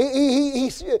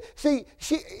 See,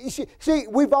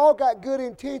 we've all got good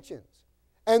intentions.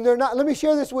 And they're not, let me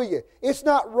share this with you. It's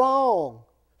not wrong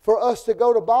for us to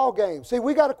go to ball games. See,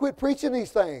 we got to quit preaching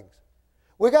these things.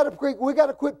 We got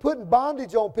to quit putting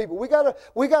bondage on people. We got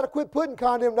to quit putting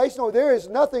condemnation on. There is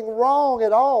nothing wrong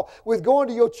at all with going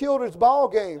to your children's ball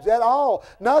games at all.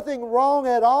 Nothing wrong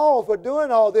at all for doing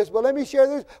all this. But let me share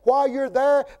this. While you're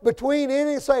there between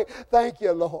innings, say, thank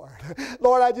you, Lord.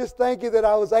 Lord, I just thank you that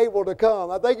I was able to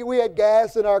come. I thank you we had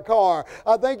gas in our car.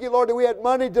 I thank you, Lord, that we had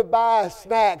money to buy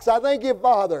snacks. I thank you,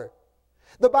 Father.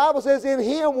 The Bible says in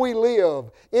Him we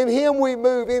live, in Him we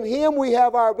move, in Him we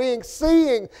have our being,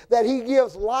 seeing that He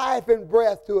gives life and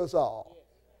breath to us all.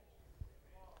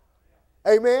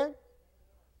 Amen?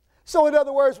 So in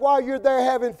other words, while you're there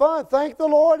having fun, thank the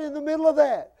Lord in the middle of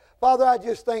that. Father, I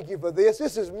just thank you for this.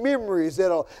 This is memories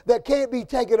that can't be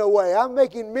taken away. I'm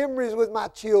making memories with my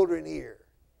children here.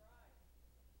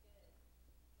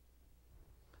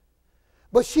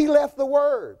 But she left the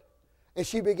Word, and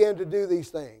she began to do these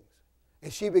things,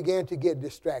 and she began to get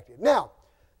distracted. Now,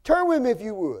 turn with me, if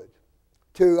you would,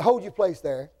 to hold your place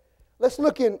there. Let's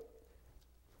look in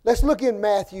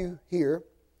Matthew here.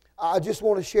 I just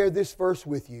want to share this verse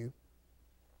with you.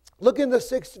 Look in the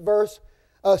sixth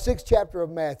chapter of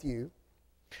Matthew,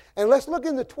 and let's look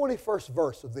in the 21st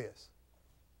verse of this.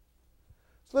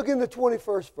 Let's look in the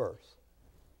 21st verse.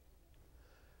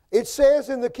 It says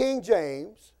in the King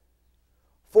James,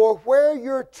 "For where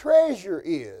your treasure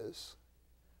is,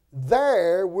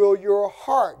 there will your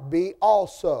heart be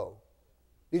also."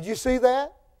 Did you see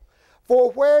that?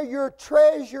 For where your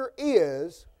treasure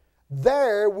is,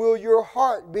 there will your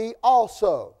heart be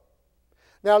also.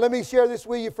 Now let me share this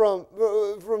with you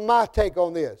from my take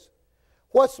on this.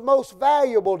 What's most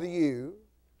valuable to you,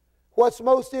 what's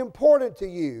most important to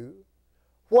you,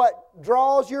 what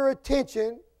draws your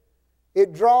attention,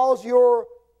 it draws your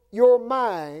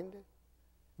mind,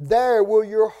 there will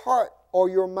your heart or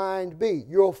your mind be.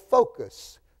 Your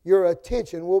focus, your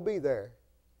attention will be there.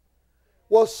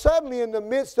 Well, suddenly in the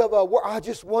midst of I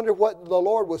just wonder what the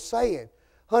Lord was saying.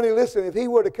 Honey, listen, if He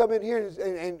were to come in here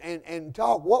and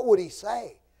talk, what would He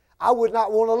say? I would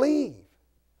not want to leave.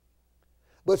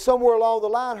 But somewhere along the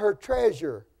line, her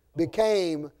treasure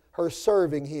became her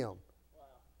serving Him.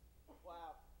 Wow.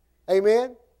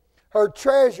 Amen? Her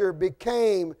treasure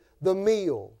became the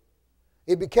meal.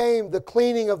 It became the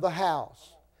cleaning of the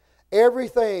house.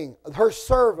 Everything, her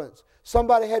servants.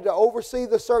 Somebody had to oversee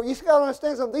the service. You got to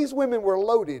understand something. These women were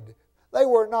loaded. They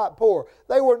were not poor.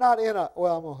 They were not in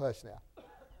well, I'm going to hush now.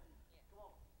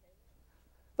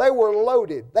 They were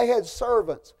loaded. They had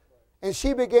servants. And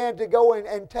she began to go in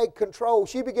and take control.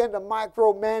 She began to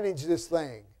micromanage this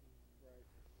thing.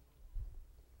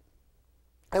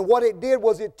 And what it did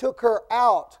was it took her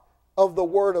out of the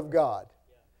Word of God.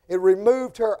 It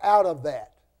removed her out of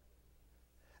that.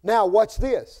 Now, watch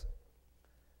this.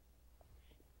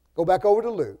 Go back over to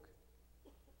Luke.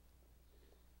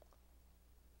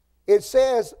 It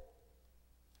says,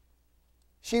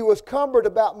 she was cumbered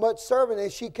about much serving,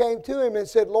 and she came to him and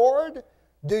said, "Lord,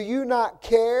 do you not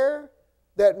care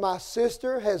that my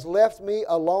sister has left me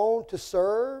alone to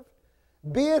serve?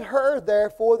 Bid her,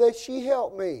 therefore, that she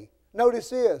help me." Notice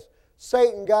this.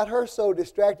 Satan got her so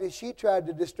distracted, she tried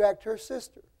to distract her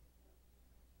sister.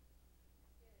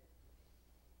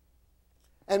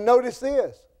 And notice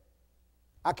this.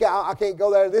 I can't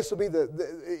go there. This will be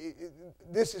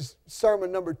this is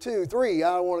sermon number 2, 3.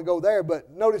 I don't want to go there,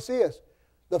 but notice this.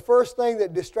 The first thing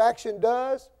that distraction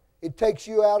does, it takes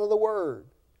you out of the Word.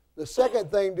 The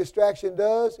second thing distraction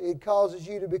does, it causes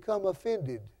you to become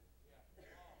offended.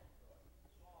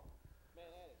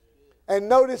 And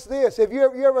notice this. Have you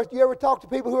ever talked to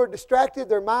people who are distracted?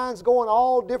 Their mind's going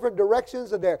all different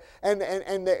directions, and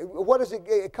what does it?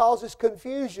 It causes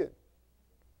confusion.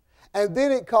 And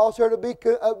then it caused her to be.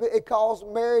 It caused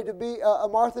Mary to be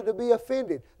Martha to be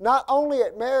offended. Not only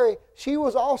at Mary, she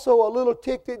was also a little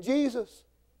ticked at Jesus.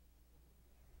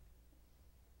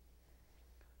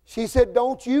 She said,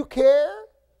 "Don't you care?"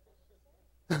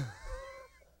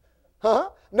 Huh?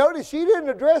 Notice she didn't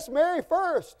address Mary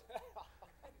first.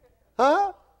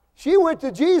 Huh? She went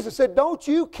to Jesus and said, "Don't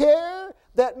you care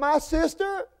that my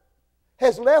sister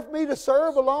has left me to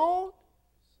serve alone?"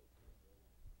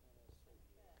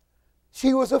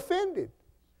 She was offended.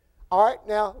 All right,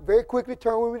 now, very quickly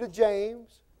turn with me to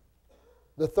James,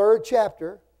 the 3rd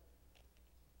chapter.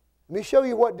 Let me show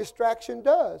you what distraction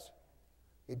does.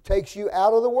 It takes you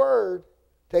out of the Word,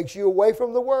 takes you away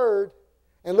from the Word.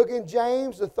 And look in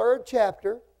James, the 3rd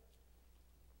chapter.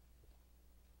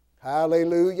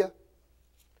 Hallelujah.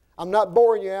 I'm not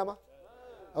boring you, am I?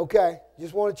 Okay,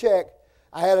 just want to check.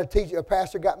 I had a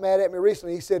pastor got mad at me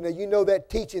recently. He said, "Now you know that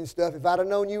teaching stuff. If I'd have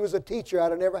known you was a teacher,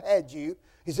 I'd have never had you."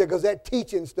 He said, "Because that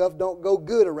teaching stuff don't go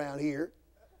good around here."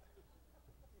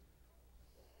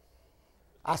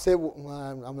 I said, well,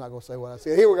 I'm not going to say what I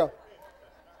said. Here we go.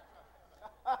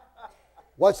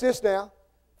 Watch this now.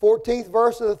 14th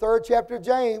verse of the 3rd chapter of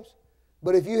James.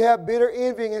 "But if you have bitter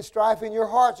envying and strife in your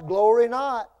hearts, glory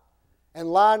not, and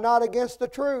lie not against the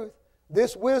truth.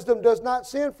 This wisdom does not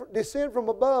descend from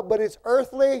above, but it's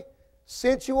earthly,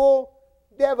 sensual,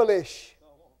 devilish."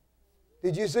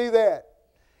 Did you see that?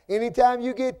 Anytime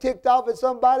you get ticked off at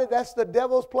somebody, that's the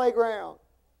devil's playground.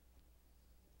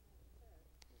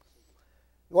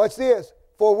 Watch this.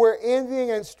 "For where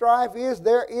envying and strife is,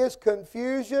 there is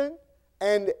confusion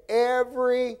and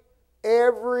every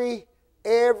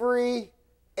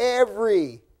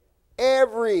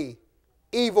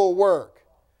evil work."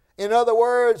 In other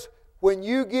words, when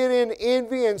you get in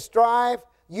envy and strife,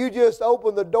 you just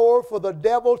open the door for the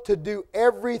devil to do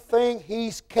everything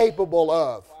he's capable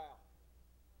of.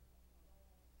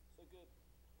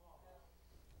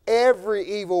 Every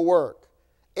evil work,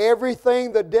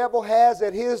 everything the devil has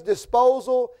at his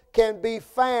disposal can be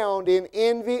found in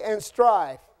envy and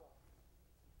strife.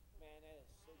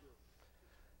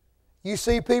 You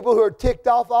see people who are ticked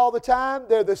off all the time,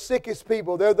 they're the sickest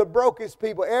people, they're the brokest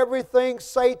people. Everything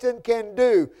Satan can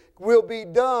do will be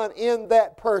done in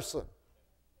that person.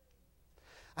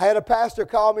 I had a pastor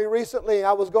call me recently, and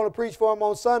I was going to preach for him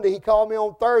on Sunday. He called me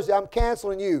on Thursday. I'm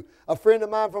canceling you. A friend of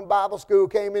mine from Bible school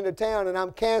came into town, and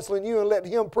I'm canceling you and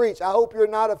letting him preach. I hope you're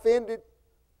not offended.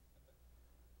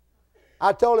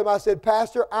 I told him, I said,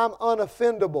 Pastor, I'm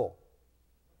unoffendable.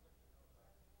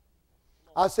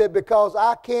 I said, because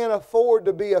I can't afford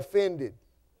to be offended.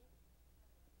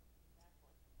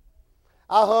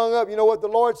 I hung up. You know what the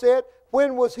Lord said?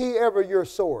 When was He ever your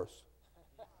source?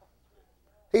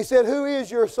 He said, who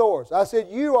is your source? I said,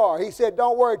 you are. He said,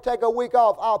 don't worry, take a week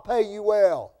off. I'll pay you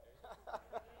well.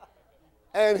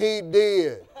 And He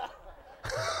did.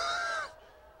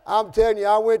 I'm telling you,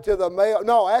 I went to the mail.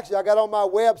 No, actually, I got on my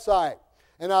website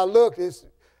and I looked.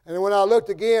 And when I looked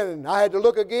again, and I had to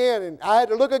look again, and I had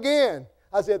to look again,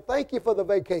 I said, thank you for the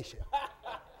vacation.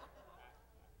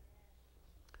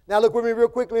 Now look with me real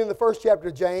quickly in the first chapter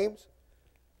of James.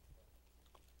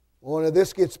 Well,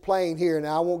 this gets plain here.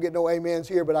 Now I won't get no amens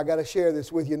here, but I got to share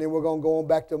this with you, and then we're going to go on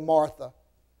back to Martha.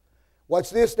 Watch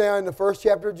this now in the first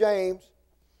chapter of James.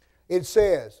 It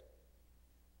says,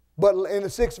 but in the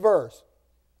 6th verse,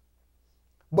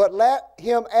 but let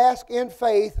him ask in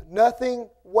faith, nothing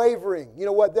wavering. You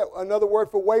know what another word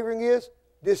for wavering is?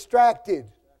 Distracted.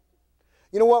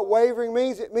 You know what wavering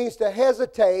means? It means to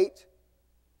hesitate.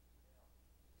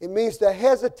 It means to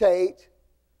hesitate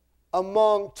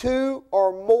among two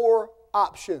or more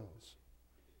options.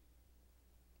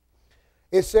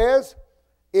 It says,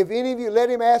 if any of you let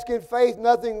him ask in faith,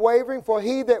 nothing wavering, for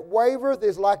he that wavereth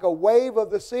is like a wave of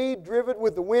the sea, driven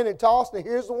with the wind and tossed. Now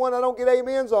here's the one I don't get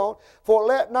amens on. For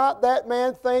let not that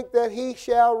man think that he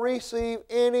shall receive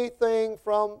anything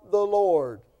from the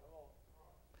Lord.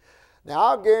 Now,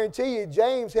 I'll guarantee you,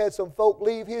 James had some folk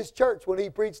leave his church when he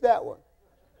preached that one.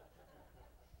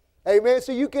 Amen.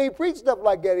 So you can't preach stuff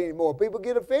like that anymore. People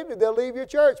get offended. They'll leave your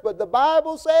church. But the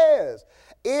Bible says,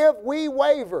 if we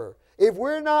waver, if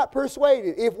we're not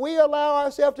persuaded, if we allow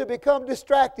ourselves to become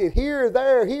distracted here,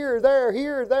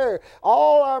 there,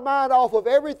 all our mind off of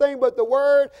everything but the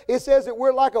Word, it says that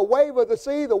we're like a wave of the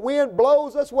sea. The wind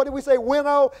blows us. What do we say?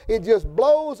 Winnow. It just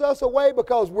blows us away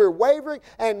because we're wavering,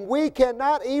 and we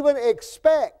cannot even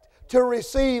expect to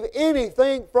receive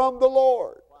anything from the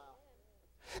Lord.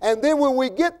 And then when we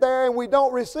get there and we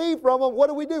don't receive from Him, what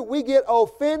do? We get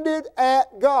offended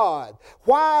at God.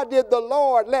 Why did the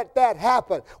Lord let that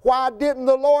happen? Why didn't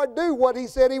the Lord do what He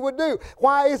said He would do?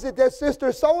 Why is it that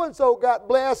Sister so-and-so got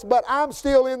blessed, but I'm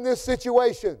still in this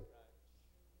situation?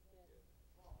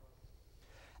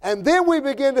 And then we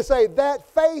begin to say,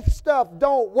 that faith stuff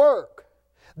don't work.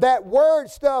 That word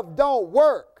stuff don't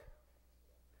work.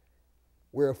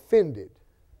 We're offended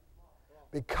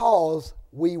because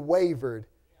we wavered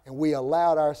and we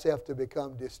allowed ourselves to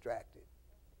become distracted.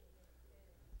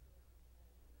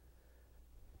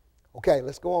 Okay,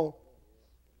 let's go on.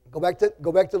 Go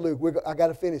back to Luke. I got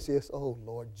to finish this. Oh,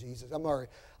 Lord Jesus. I'm going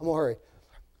to hurry.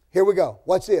 Here we go.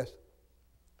 Watch this.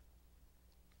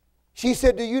 She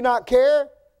said, do you not care?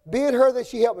 Bid her that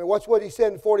she help me. Watch what He said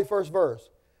in the 41st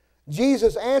verse.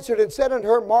 Jesus answered and said unto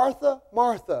her, Martha,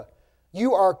 Martha,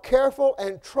 you are careful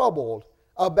and troubled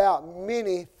about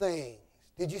many things.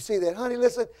 Did you see that? Honey,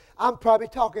 listen, I'm probably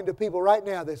talking to people right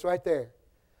now that's right there.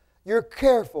 You're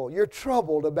careful. You're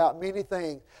troubled about many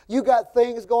things. You got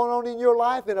things going on in your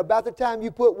life, and about the time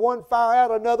you put one fire out,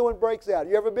 another one breaks out.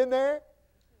 You ever been there?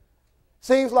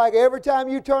 Seems like every time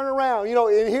you turn around,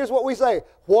 and here's what we say,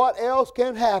 what else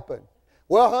can happen?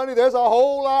 Well, honey, there's a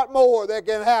whole lot more that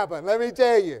can happen. Let me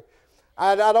tell you.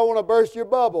 I don't want to burst your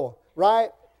bubble, right?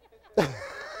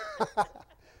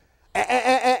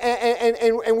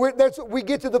 And we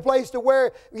get to the place to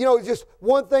where, just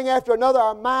one thing after another,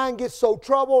 our mind gets so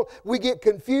troubled, we get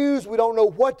confused, we don't know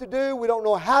what to do, we don't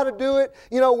know how to do it.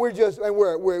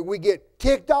 We get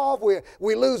ticked off,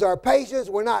 we lose our patience,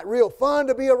 we're not real fun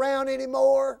to be around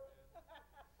anymore.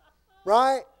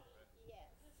 Right?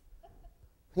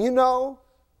 I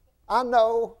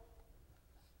know.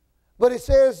 But it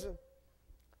says,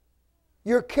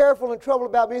 you're careful and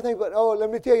troubled about many things, but let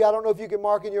me tell you, I don't know if you can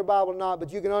mark in your Bible or not,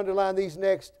 but you can underline these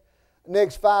next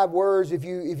 5 words if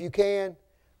you can.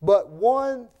 But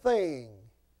one thing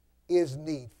is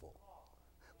needful.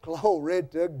 Glory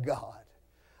to God.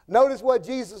 Notice what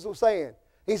Jesus was saying.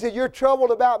 He said, you're troubled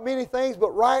about many things,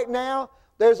 but right now,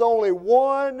 there's only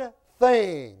one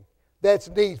thing that's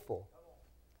needful.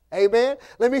 Amen.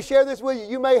 Let me share this with you.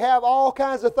 You may have all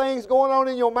kinds of things going on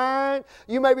in your mind.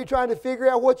 You may be trying to figure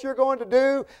out what you're going to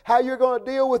do, how you're going to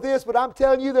deal with this, but I'm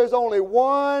telling you there's only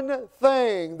one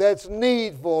thing that's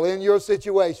needful in your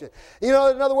situation. You know,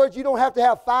 in other words, you don't have to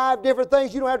have 5 different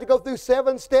things. You don't have to go through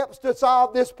 7 steps to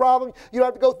solve this problem. You don't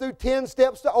have to go through 10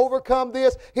 steps to overcome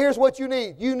this. Here's what you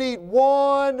need. You need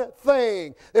one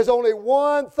thing. There's only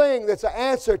one thing that's an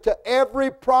answer to every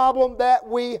problem that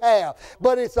we have.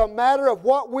 But it's a matter of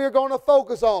what we're going to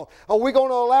focus on. Are we going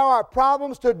to allow our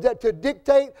problems to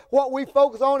dictate what we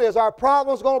focus on? Is our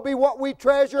problems going to be what we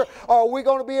treasure? Or are we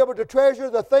going to be able to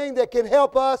treasure the thing that can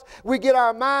help us? We get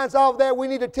our minds off there. We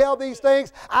need to tell these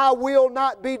things, I will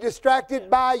not be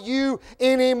distracted by you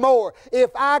anymore.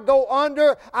 If I go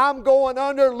under, I'm going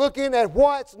under looking at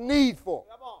what's needful.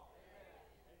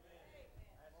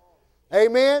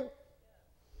 Amen?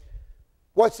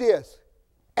 Watch this.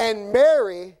 And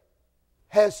Mary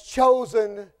has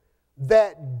chosen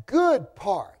that good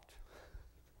part.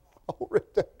 Glory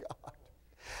to God.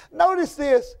 Notice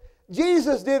this.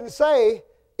 Jesus didn't say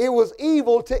it was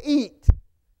evil to eat.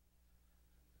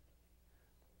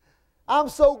 I'm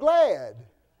so glad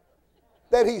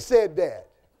that he said that.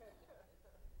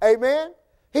 Amen?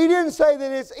 He didn't say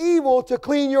that it's evil to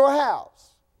clean your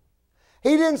house.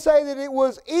 He didn't say that it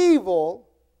was evil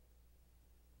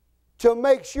to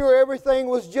make sure everything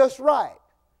was just right.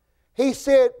 He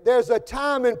said there's a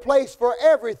time and place for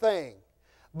everything.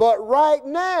 But right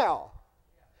now,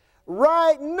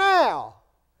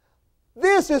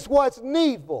 this is what's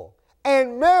needful.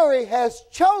 And Mary has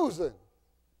chosen.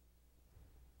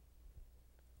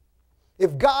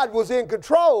 If God was in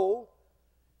control,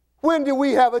 when do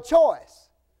we have a choice?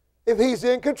 If He's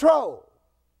in control.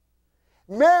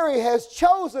 Mary has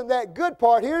chosen that good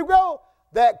part, here we go,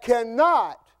 that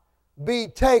cannot be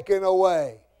taken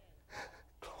away.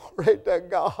 Glory to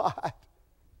God.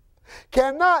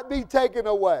 Cannot be taken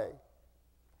away.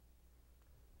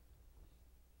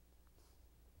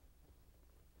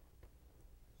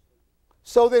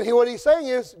 So that what he's saying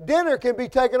is dinner can be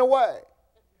taken away.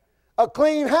 A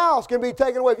clean house can be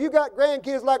taken away. If you got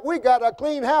grandkids like we got, a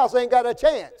clean house ain't got a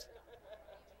chance.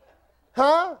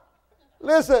 Huh?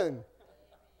 Listen,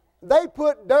 they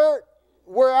put dirt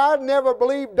where I never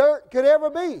believed dirt could ever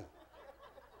be.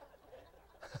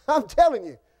 I'm telling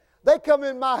you. They come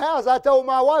in my house. I told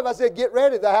my wife, I said, get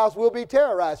ready, the house will be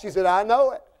terrorized. She said, I know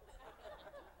it.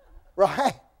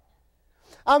 Right?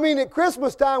 I mean, at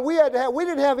Christmas time, we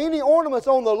didn't have any ornaments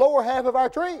on the lower half of our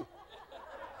tree.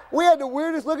 We had the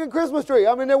weirdest looking Christmas tree.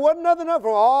 I mean, there wasn't nothing up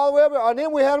from all the way up there. And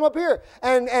then we had them up here.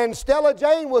 And Stella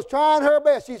Jane was trying her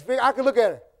best. I could look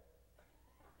at her.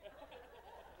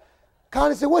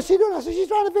 Connie said, what's she doing? I said, she's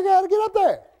trying to figure out how to get up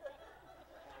there.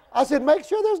 I said, make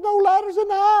sure there's no ladders in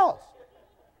the house.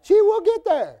 She will get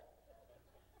there.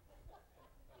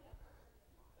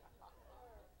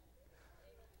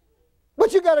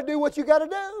 But you got to do what you got to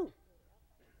do.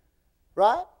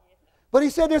 Right? But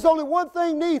he said there's only one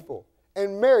thing needful.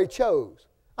 And Mary chose.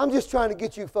 I'm just trying to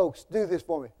get you folks, do this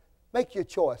for me. Make your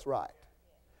choice right.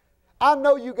 I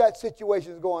know you got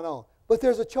situations going on, but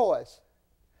there's a choice.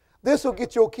 This will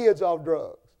get your kids off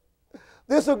drugs.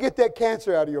 This will get that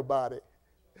cancer out of your body.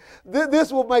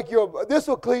 This will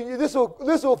clean you. This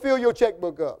will fill your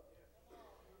checkbook up.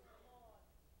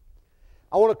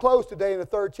 I want to close today in the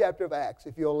 3rd chapter of Acts,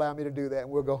 if you'll allow me to do that, and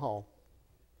we'll go home.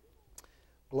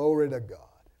 Glory to God.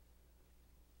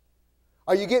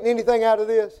 Are you getting anything out of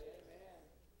this?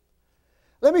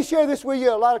 Let me share this with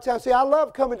you a lot of times. See, I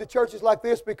love coming to churches like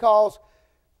this because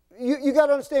you got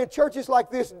to understand, churches like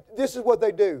this is what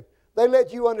they do. They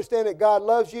let you understand that God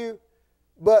loves you,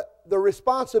 but the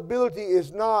responsibility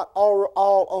is not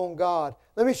all on God.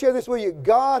 Let me share this with you.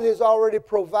 God has already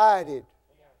provided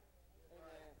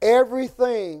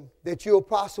everything that you'll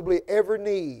possibly ever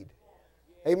need.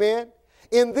 Amen?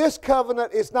 In this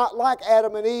covenant, it's not like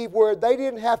Adam and Eve where they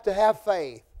didn't have to have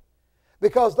faith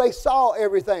because they saw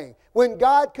everything. When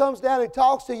God comes down and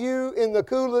talks to you in the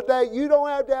cool of the day, you don't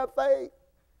have to have faith.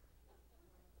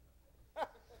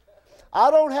 I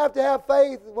don't have to have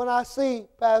faith when I see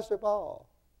Pastor Paul.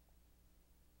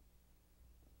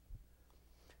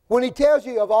 When he tells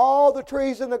you of all the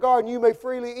trees in the garden you may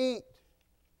freely eat,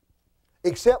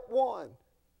 except one.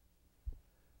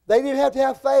 They didn't have to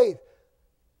have faith.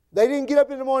 They didn't get up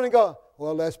in the morning and go,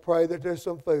 well, let's pray that there's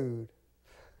some food.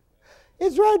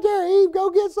 It's right there, Eve, go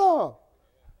get some.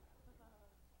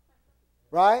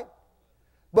 Right?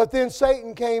 But then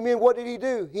Satan came in. What did he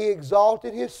do? He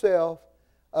exalted himself.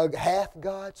 Hath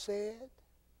God said?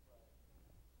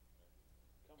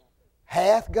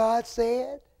 hath God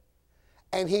said?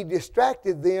 And he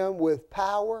distracted them with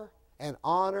power and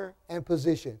honor and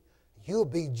position. You'll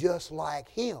be just like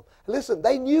him. Listen,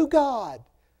 they knew God.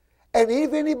 And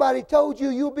if anybody told you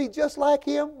you'll be just like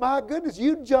him, my goodness,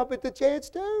 you'd jump at the chance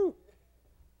too.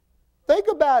 Think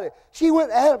about it. She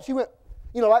went,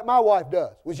 like my wife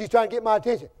does when she's trying to get my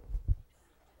attention.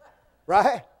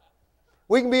 Right?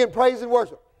 We can be in praise and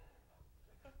worship.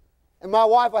 And my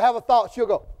wife will have a thought. She'll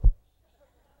go.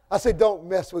 I said, don't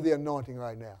mess with the anointing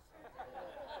right now.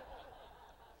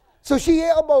 So she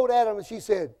elbowed at him and she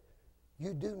said,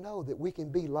 you do know that we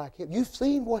can be like him. You've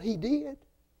seen what he did.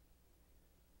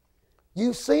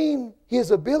 You've seen his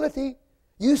ability.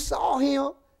 You saw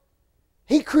him.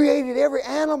 He created every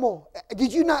animal.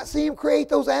 Did you not see him create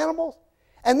those animals?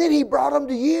 And then he brought them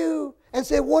to you and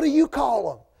said, what do you call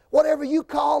them? Whatever you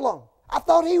call them. I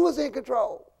thought he was in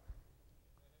control.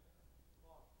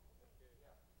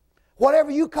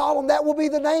 Whatever you call them, that will be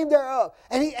the name thereof.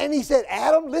 And he said,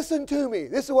 Adam, listen to me.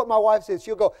 This is what my wife says.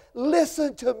 She'll go,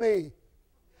 listen to me.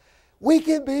 We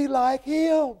can be like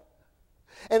him.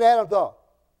 And Adam thought,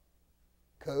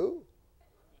 cool.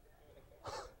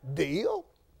 Deal.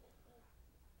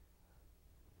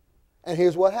 And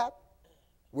here's what happened.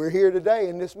 We're here today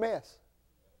in this mess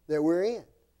that we're in.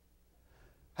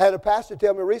 I had a pastor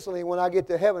tell me recently when I get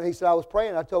to heaven, he said, I was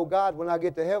praying, I told God, when I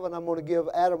get to heaven, I'm going to give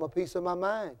Adam a piece of my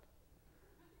mind.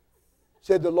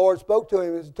 Said the Lord spoke to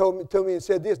him and told me and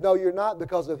said this, no, you're not,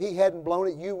 because if he hadn't blown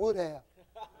it, you would have.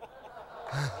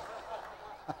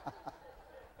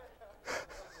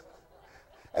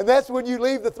 And that's when you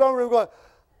leave the throne room going,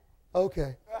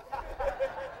 okay.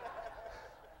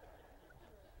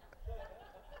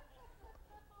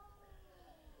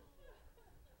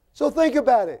 So think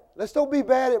about it. Let's don't be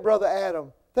bad at Brother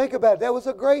Adam. Think about it. That was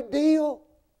a great deal.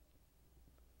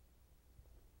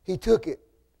 He took it.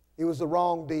 It was the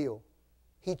wrong deal.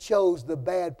 He chose the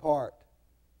bad part.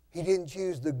 He didn't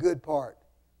choose the good part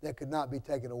that could not be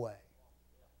taken away.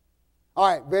 All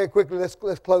right, very quickly, let's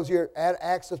close here.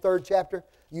 Acts, the 3rd chapter.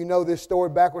 You know this story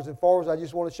backwards and forwards. I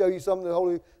just want to show you something the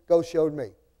Holy Ghost showed me.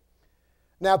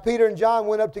 Now Peter and John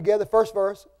went up together, first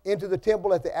verse, into the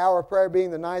temple at the hour of prayer,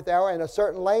 being the 9th hour, and a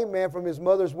certain lame man from his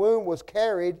mother's womb was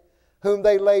carried, whom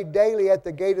they laid daily at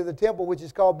the gate of the temple, which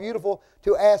is called Beautiful,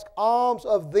 to ask alms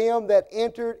of them that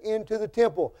entered into the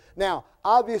temple. Now,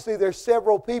 obviously there's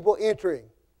several people entering.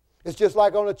 It's just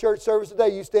like on a church service today.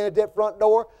 You stand at that front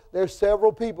door, there's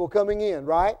several people coming in,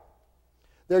 right?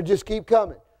 They just keep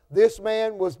coming. This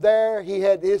man was there.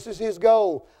 This is his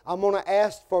goal. I'm going to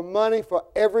ask for money for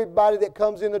everybody that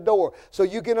comes in the door. So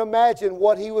you can imagine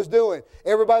what he was doing.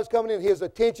 Everybody's coming in. His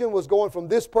attention was going from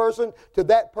this person to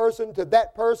that person to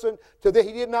that person to that.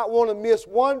 He did not want to miss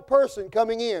one person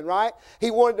coming in, right?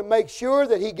 He wanted to make sure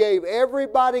that he gave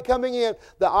everybody coming in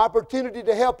the opportunity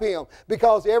to help him,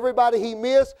 because everybody he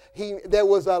missed, he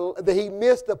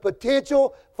missed the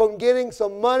potential from getting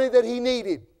some money that he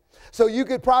needed. So you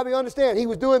could probably understand he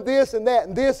was doing this and that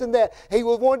and this and that. He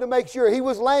was wanting to make sure. He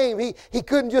was lame. He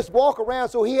couldn't just walk around,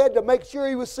 so he had to make sure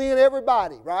he was seeing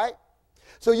everybody, right?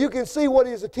 So you can see what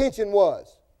his attention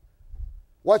was.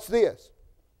 Watch this.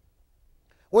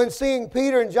 When seeing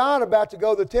Peter and John about to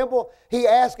go to the temple, he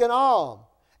asked an alms.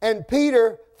 And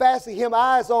Peter, fastening his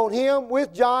eyes on him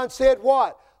with John, said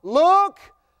what? Look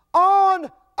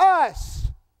on us.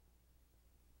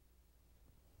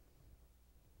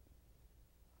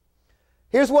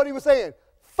 Here's what he was saying.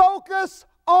 Focus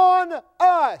on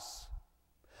us.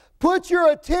 Put your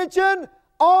attention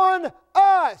on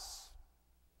us.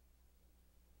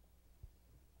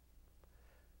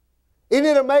 Isn't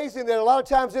it amazing that a lot of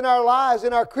times in our lives,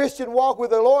 in our Christian walk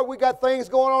with the Lord, we got things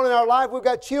going on in our life. We've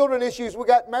got children issues. We've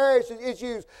got marriage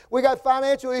issues. We've got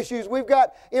financial issues. We've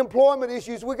got employment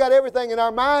issues. We've got everything, and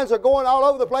our minds are going all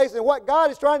over the place. And what God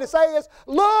is trying to say is,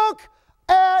 look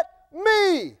at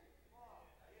me.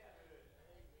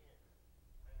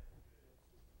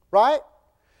 Right?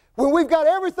 When we've got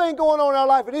everything going on in our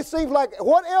life and it seems like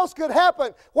what else could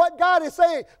happen? What God is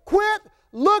saying, quit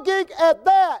looking at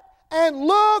that and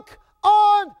look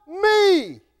on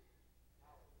me.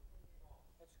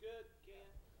 That's good, Ken.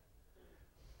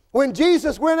 When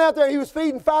Jesus went out there, he was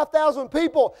feeding 5,000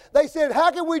 people. They said, how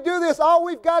can we do this? All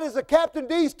we've got is a Captain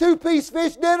D's 2-piece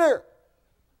fish dinner.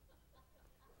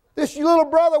 This little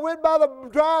brother went by the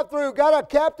drive-thru, got a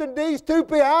Captain D's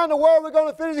 2-piece. How in the world are we going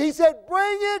to finish it? He said,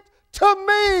 bring it to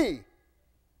me.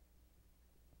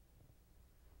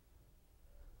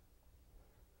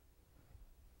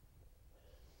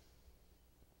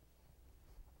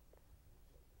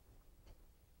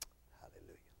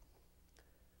 Hallelujah.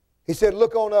 He said,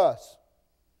 look on us.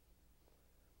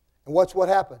 And watch what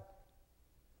happened.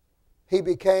 he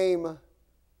became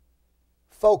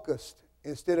focused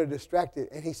instead of distracted.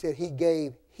 And he said he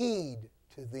gave heed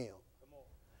to them.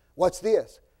 What's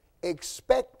this?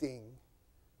 Expecting.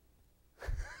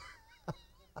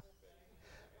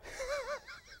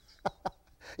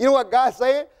 You know what God's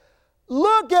saying?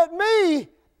 Look at me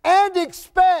and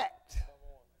expect.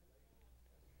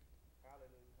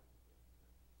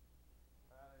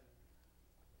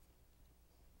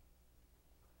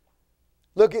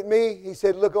 Look at me, he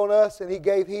said, look on us, and he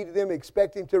gave heed to them,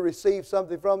 expecting to receive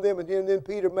something from them. And then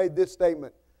Peter made this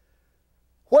statement.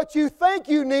 What you think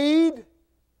you need,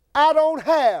 I don't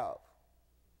have.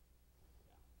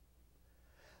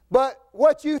 But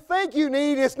what you think you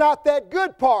need is not that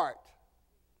good part.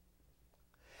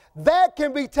 That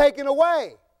can be taken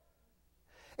away.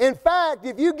 In fact,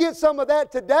 if you get some of that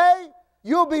today,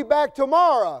 you'll be back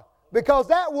tomorrow because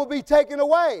that will be taken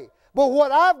away. But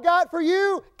what I've got for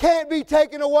you can't be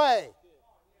taken away.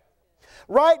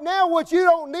 Right now, what you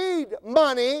don't need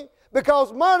money,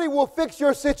 because money will fix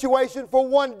your situation for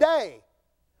one day.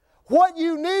 What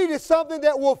you need is something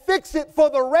that will fix it for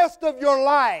the rest of your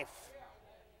life.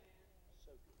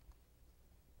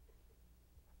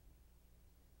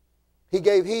 He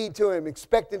gave heed to him,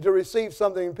 expecting to receive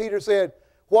something. And Peter said,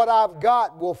 what I've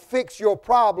got will fix your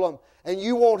problem, and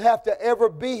you won't have to ever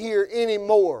be here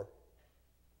anymore.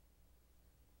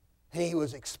 And he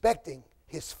was expecting.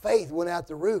 His faith went out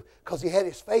the roof because he had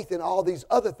his faith in all these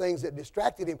other things that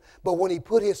distracted him. But when he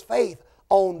put his faith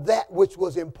on that which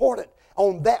was important,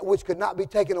 on that which could not be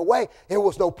taken away, there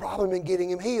was no problem in getting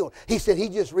him healed. He said he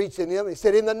just reached in him and he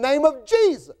said, in the name of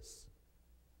Jesus,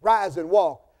 rise and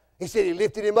walk. He said he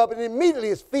lifted him up, and immediately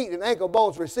his feet and ankle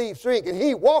bones received strength. And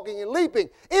he, walking and leaping,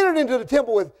 entered into the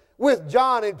temple with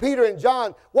John and Peter and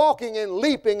John, walking and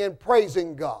leaping and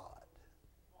praising God.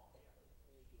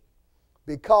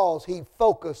 Because he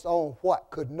focused on what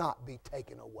could not be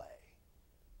taken away.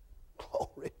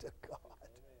 Glory to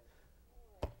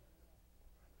God.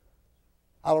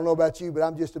 I don't know about you, but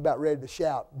I'm just about ready to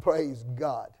shout, praise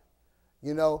God.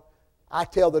 You know, I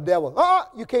tell the devil,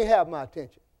 you can't have my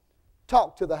attention.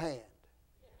 Talk to the hand.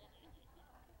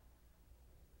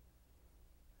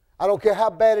 I don't care how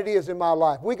bad it is in my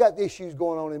life. We got issues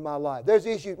going on in my life. There's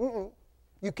issues.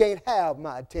 You can't have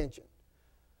my attention.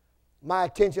 My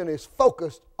attention is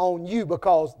focused on you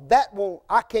because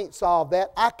I can't solve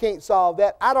that. I can't solve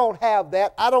that. I don't have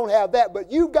that. I don't have that,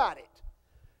 but you got it.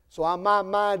 So my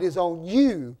mind is on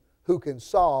you who can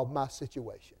solve my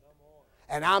situation.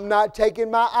 And I'm not taking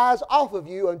my eyes off of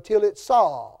you until it's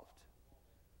solved.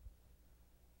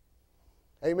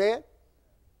 Amen?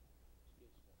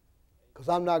 Because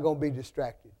I'm not going to be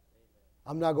distracted.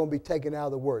 I'm not going to be taken out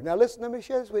of the Word. Now listen, let me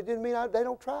share this with you. It didn't mean they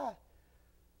don't try.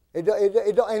 And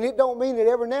it don't mean that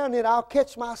every now and then I'll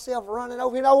catch myself running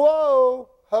over here. Whoa,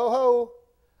 ho, ho.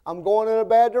 I'm going in a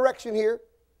bad direction here.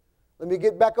 Let me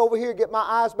get back over here, get my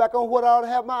eyes back on what I ought to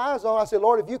have my eyes on. I said,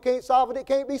 Lord, if you can't solve it, it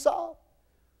can't be solved.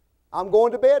 I'm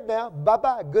going to bed now.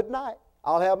 Bye-bye. Good night.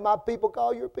 I'll have my people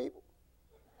call your people.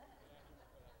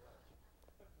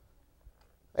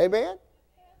 Amen?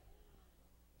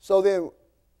 So then,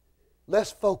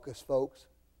 let's focus, folks.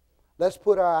 Let's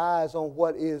put our eyes on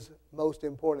what is most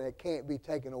important that can't be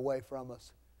taken away from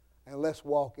us. And let's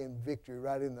walk in victory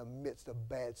right in the midst of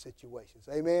bad situations.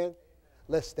 Amen?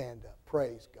 Let's stand up.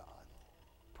 Praise God.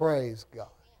 Praise God.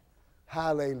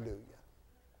 Hallelujah.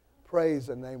 Praise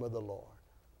the name of the Lord.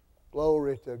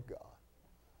 Glory to God.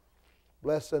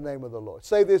 Bless the name of the Lord.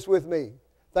 Say this with me.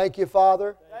 Thank you,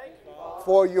 Father,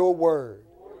 for your word.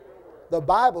 The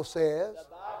Bible says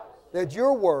that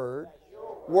your word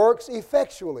works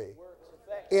effectually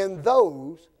in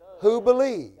those who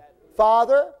believe.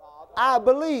 Father, I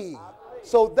believe.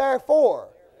 So therefore,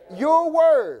 your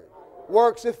word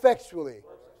works effectually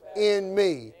in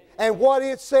me. And what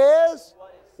it says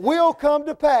will come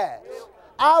to pass.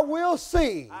 I will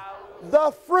see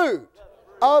the fruit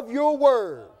of your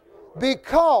word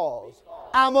because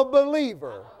I'm a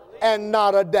believer and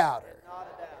not a doubter.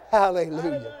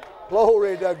 Hallelujah.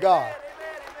 Glory to God.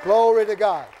 Glory to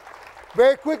God.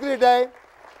 Very quickly today,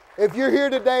 if you're here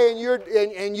today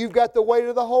and you've got the weight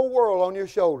of the whole world on your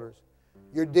shoulders,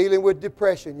 you're dealing with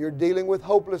depression, you're dealing with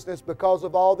hopelessness because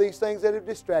of all these things that have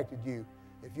distracted you,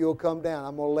 if you'll come down,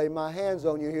 I'm going to lay my hands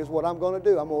on you. Here's what I'm going to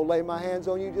do. I'm going to lay my hands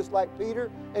on you just like Peter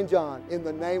and John in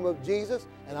the name of Jesus,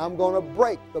 and I'm going to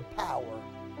break the power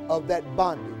of that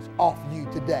bondage off you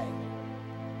today.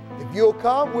 If you'll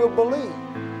come, we'll believe.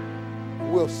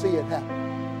 We'll see it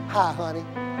happen. Hi, honey.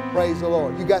 Praise the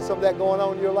Lord. You got some of that going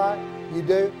on in your life? You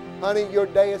do? Honey, your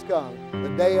day has come. The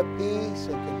day of peace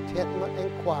and contentment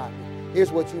and quietness.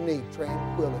 Here's what you need,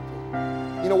 tranquility.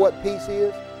 You know what peace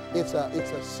is? It's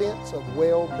a sense of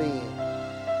well-being.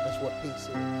 That's what peace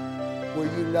is. Where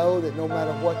you know that no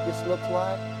matter what this looks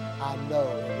like, I know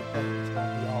everything's going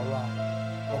to be all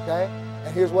right. Okay?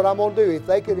 And here's what I'm going to do. If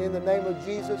they could, in the name of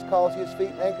Jesus, cause his feet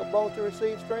and ankle bones to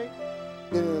receive strength,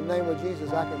 then in the name of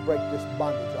Jesus, I can break this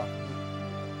bondage off of you.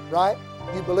 Right?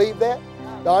 You believe that?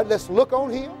 All right, let's look on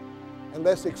him and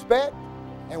let's expect.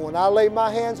 And when I lay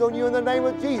my hands on you in the name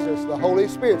of Jesus, the Holy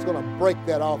Spirit's going to break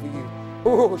that off of you.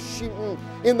 Oh,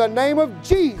 in the name of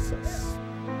Jesus.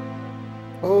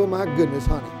 Oh, my goodness,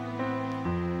 honey.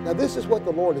 Now, this is what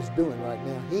the Lord is doing right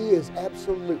now. He is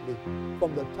absolutely,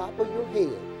 from the top of your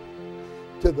head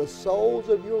to the soles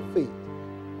of your feet,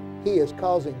 he is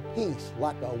causing peace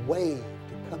like a wave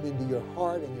to come into your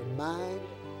heart and your mind.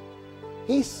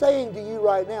 He's saying to you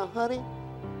right now, honey,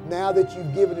 now that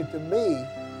you've given it to me,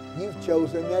 you've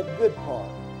chosen that good part,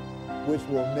 which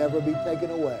will never be taken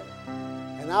away.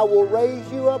 And I will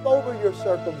raise you up over your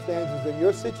circumstances and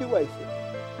your situation.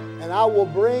 And I will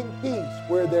bring peace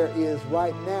where there is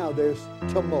right now, there's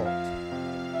tumult.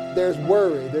 There's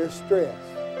worry, there's stress.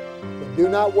 But do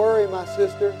not worry, my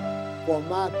sister, for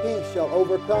my peace shall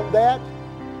overcome that,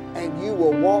 and you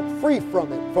will walk free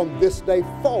from it from this day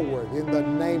forward in the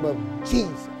name of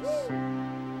Jesus.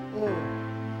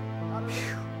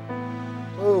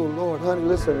 Oh, Lord, honey,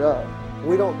 listen,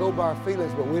 we don't go by our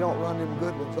feelings, but we don't run them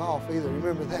good ones off either.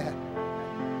 Remember that.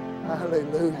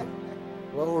 Hallelujah.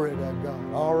 Glory to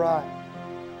God. All right.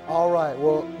 All right.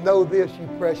 Well, know this, you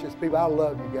precious people. I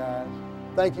love you guys.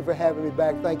 Thank you for having me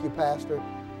back. Thank you, Pastor.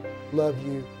 Love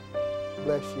you.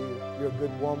 Bless you. You're a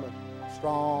good woman.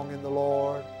 Strong in the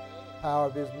Lord. Power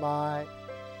of his might.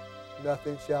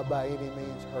 Nothing shall by any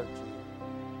means hurt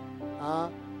you. Huh?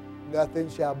 Nothing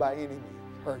shall by any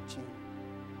means hurt you.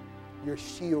 You're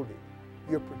shielded.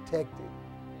 You're protected.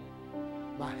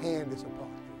 My hand is upon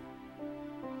you.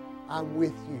 I'm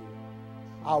with you.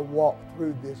 I'll walk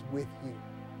through this with you.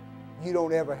 You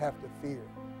don't ever have to fear,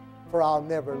 for I'll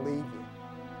never leave you.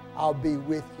 I'll be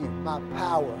with you. My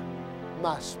power,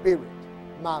 my spirit,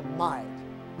 my might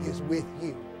is with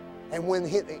you. And when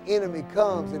the enemy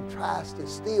comes and tries to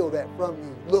steal that from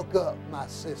you, look up, my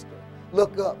sister.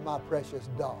 Look up, my precious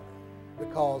daughter,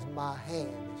 because my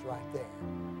hand is right there.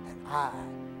 And I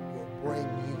will bring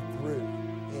you through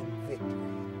in victory.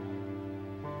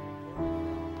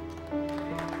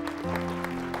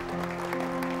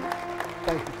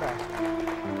 Thank you, Pastor.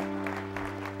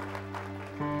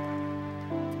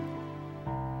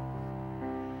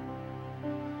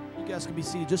 You guys can be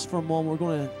seated just for a moment. We're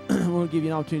going to give you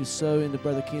an opportunity to sow into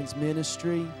Brother Ken's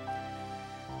ministry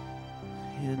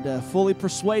and Fully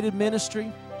Persuaded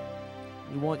ministry.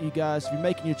 We want you guys, if you're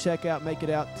making your check out, make it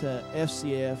out to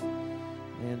FCF.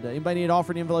 And anybody need an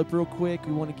offering envelope real quick?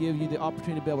 We want to give you the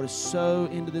opportunity to be able to sow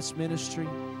into this ministry.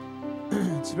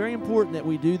 It's very important that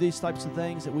we do these types of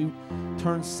things, that we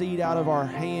turn seed out of our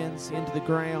hands into the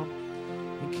ground.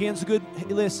 And Ken's good.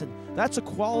 Listen, that's a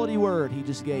quality word he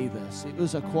just gave us. It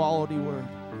was a quality word.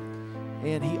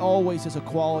 And he always has a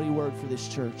quality word for this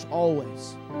church.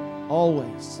 Always.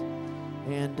 Always.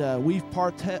 And we've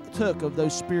partook of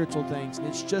those spiritual things. And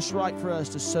it's just right for us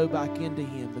to sow back into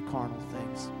him the carnal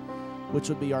things, which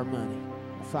would be our money,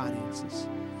 our finances.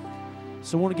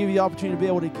 So I want to give you the opportunity to be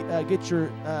able to get your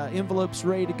envelopes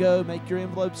ready to go. Make your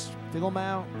envelopes, fill them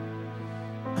out.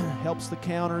 Helps the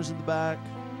counters in the back.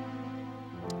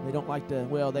 They don't like to,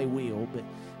 well, they will, but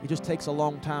it just takes a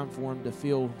long time for them to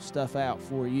fill stuff out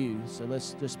for you. So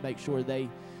let's just make sure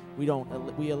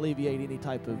we alleviate any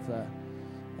type of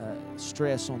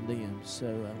stress on them. So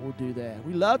we'll do that.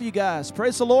 We love you guys.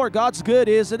 Praise the Lord. God's good,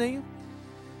 isn't he?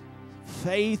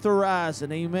 Faith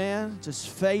arising. Amen. Just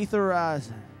faith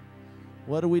arising.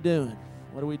 What are we doing?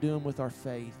 What are we doing with our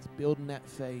faith? Building that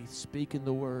faith, speaking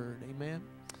the word. Amen.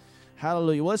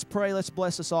 Hallelujah. Well, let's pray. Let's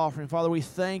bless this offering. Father, we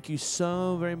thank you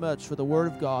so very much for the word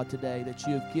of God today that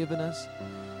you have given us.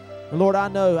 And Lord, I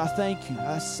thank you.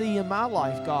 I see in my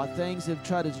life, God, things that have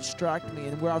tried to distract me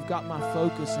and where I've got my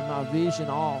focus and my vision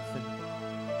off. And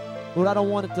Lord, I don't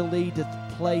want it to lead to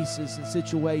places and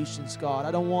situations, God.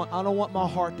 I don't want my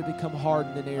heart to become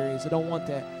hardened in areas. I don't want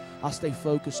that. I'll stay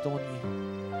focused on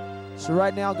you. So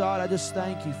right now, God, I just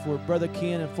thank you for Brother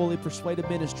Ken and Fully Persuaded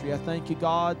Ministry. I thank you,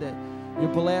 God, that you're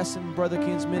blessing Brother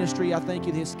Ken's ministry. I thank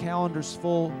you that his calendar's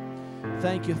full.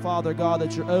 Thank you, Father God,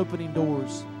 that you're opening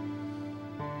doors.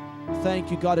 Thank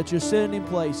you, God, that you're sending in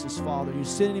places, Father. You're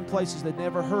sending in places that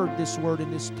never heard this word in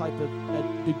this type of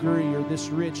degree or this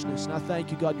richness. And I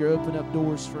thank you, God, you're opening up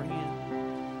doors for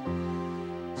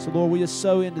him. So, Lord, we just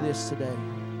sow into this today,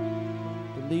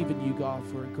 believing you, God,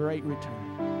 for a great return.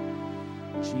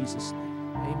 In Jesus'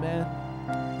 name, amen.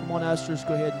 Come on, ushers,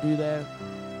 go ahead and do that.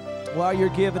 While you're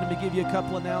giving, let me give you a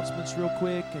couple announcements real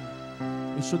quick,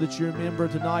 and be sure that you remember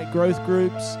tonight, growth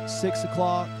groups, 6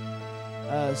 o'clock.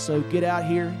 So get out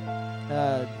here.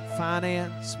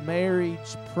 Finance,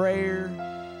 marriage, prayer,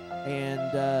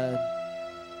 and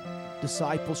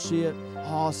discipleship.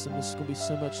 Awesome. This is going to be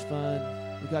so much fun.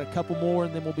 We've got a couple more,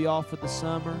 and then we'll be off for the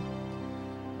summer.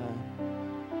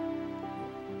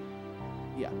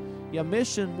 Yeah,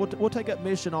 mission. We'll take up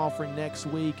mission offering next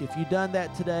week. If you've done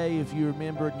that today, if you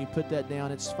remembered and you put that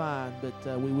down, it's fine.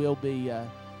 But we will be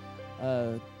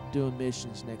doing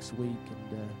missions next week,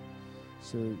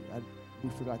 and we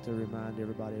forgot to remind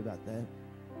everybody about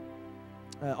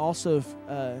that. Also, if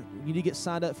you need to get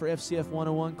signed up for FCF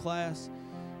 101 class.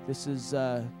 This is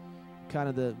kind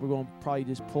of we're going to probably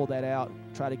just pull that out,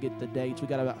 try to get the dates. We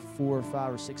got about 4 or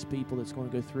 5 or 6 people that's going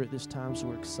to go through it this time, so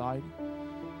we're excited.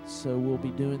 So we'll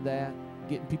be doing that,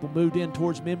 getting people moved in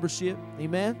towards membership.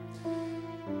 Amen.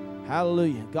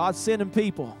 Hallelujah. God's sending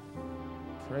people.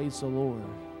 Praise the Lord.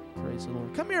 Praise the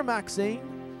Lord. Come here, Maxine.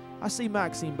 I see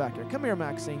Maxine back here. Come here,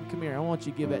 Maxine. Come here. I want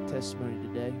you to give that testimony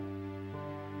today.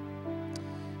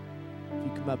 If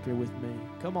you come up here with me.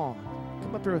 Come on.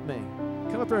 Come up here with me.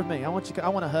 Come up here with me. I want to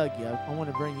hug you. I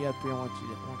want to bring you up here. I want to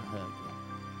hug you.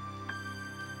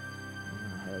 I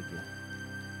want to hug you.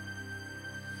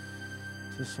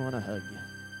 Just want to hug you.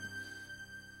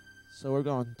 So we're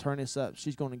going to turn this up.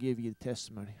 She's going to give you the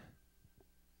testimony.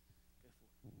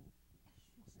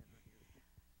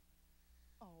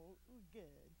 Oh, good.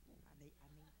 I need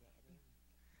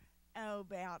that. Oh,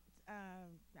 about,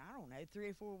 I don't know, 3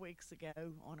 or 4 weeks ago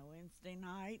on a Wednesday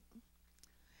night,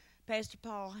 Pastor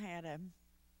Paul had a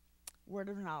word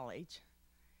of knowledge,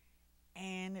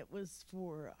 and it was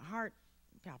for heart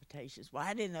palpitations. Well,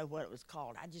 I didn't know what it was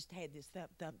called. I just had this thump,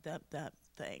 thump, thump, thump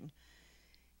thing.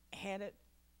 Had it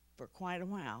for quite a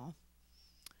while.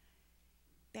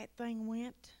 That thing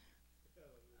went.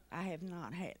 I have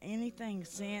not had anything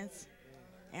since.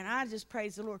 And I just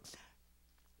praise the Lord.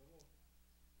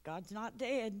 God's not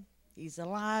dead. He's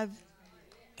alive.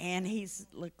 And He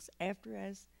looks after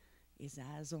us. His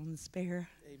eyes on the sparrow.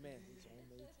 Amen.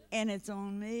 And it's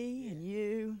on me and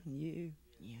you and you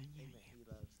and you and you.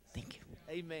 Thank you.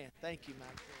 Amen. Thank you,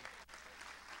 Maxine.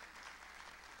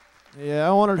 Yeah,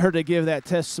 I wanted her to give that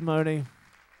testimony.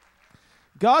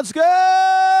 God's good.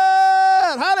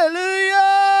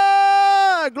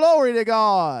 Hallelujah. Glory to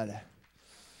God.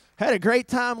 Had a great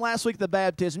time last week at the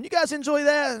baptism. You guys enjoy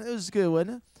that? It was good,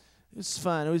 wasn't it? It was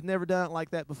fun. We've never done it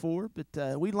like that before,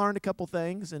 but we learned a couple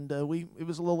things, and it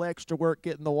was a little extra work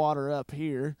getting the water up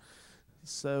here.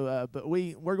 So, but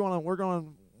we'll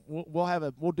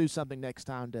do something next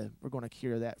time we're going to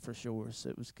cure that for sure. So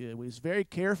it was good. We was very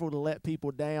careful to let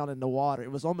people down in the water.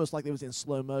 It was almost like it was in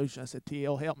slow motion. I said,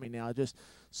 TL, help me now. Just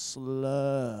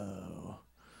slow.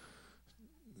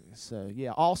 So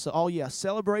yeah. Also,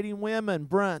 celebrating women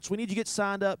brunch. We need you to get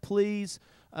signed up, please.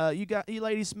 You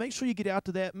ladies, make sure you get out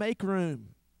to that. Make room.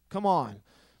 Come on,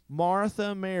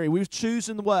 Martha, Mary. We've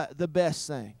chosen what? The best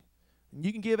thing.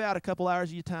 You can give out a couple hours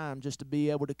of your time just to be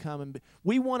able to come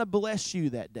we want to bless you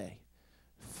that day.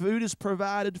 Food is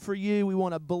provided for you. We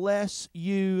want to bless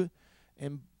you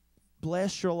and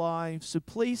bless your life. So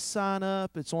please sign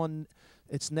up. It's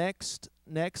next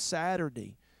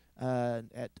Saturday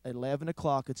at 11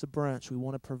 o'clock. It's a brunch. We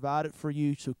want to provide it for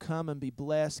you. So come and be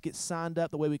blessed. Get signed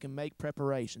up the way we can make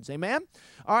preparations. Amen?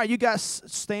 All right, you guys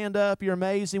stand up. You're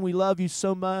amazing. We love you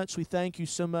so much. We thank you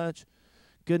so much.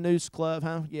 Good News Club,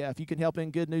 huh? Yeah, if you can help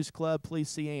in Good News Club, please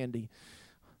see Andy.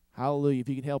 Hallelujah. If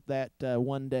you can help that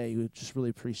one day, we just really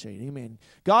appreciate it. Amen.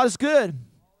 God is good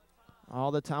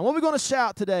all the time. What are we going to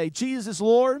shout today? Jesus is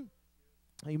Lord.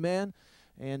 Amen.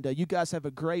 And you guys have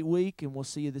a great week, and we'll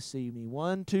see you this evening.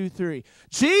 1, 2, 3.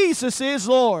 Jesus is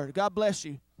Lord. God bless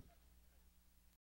you.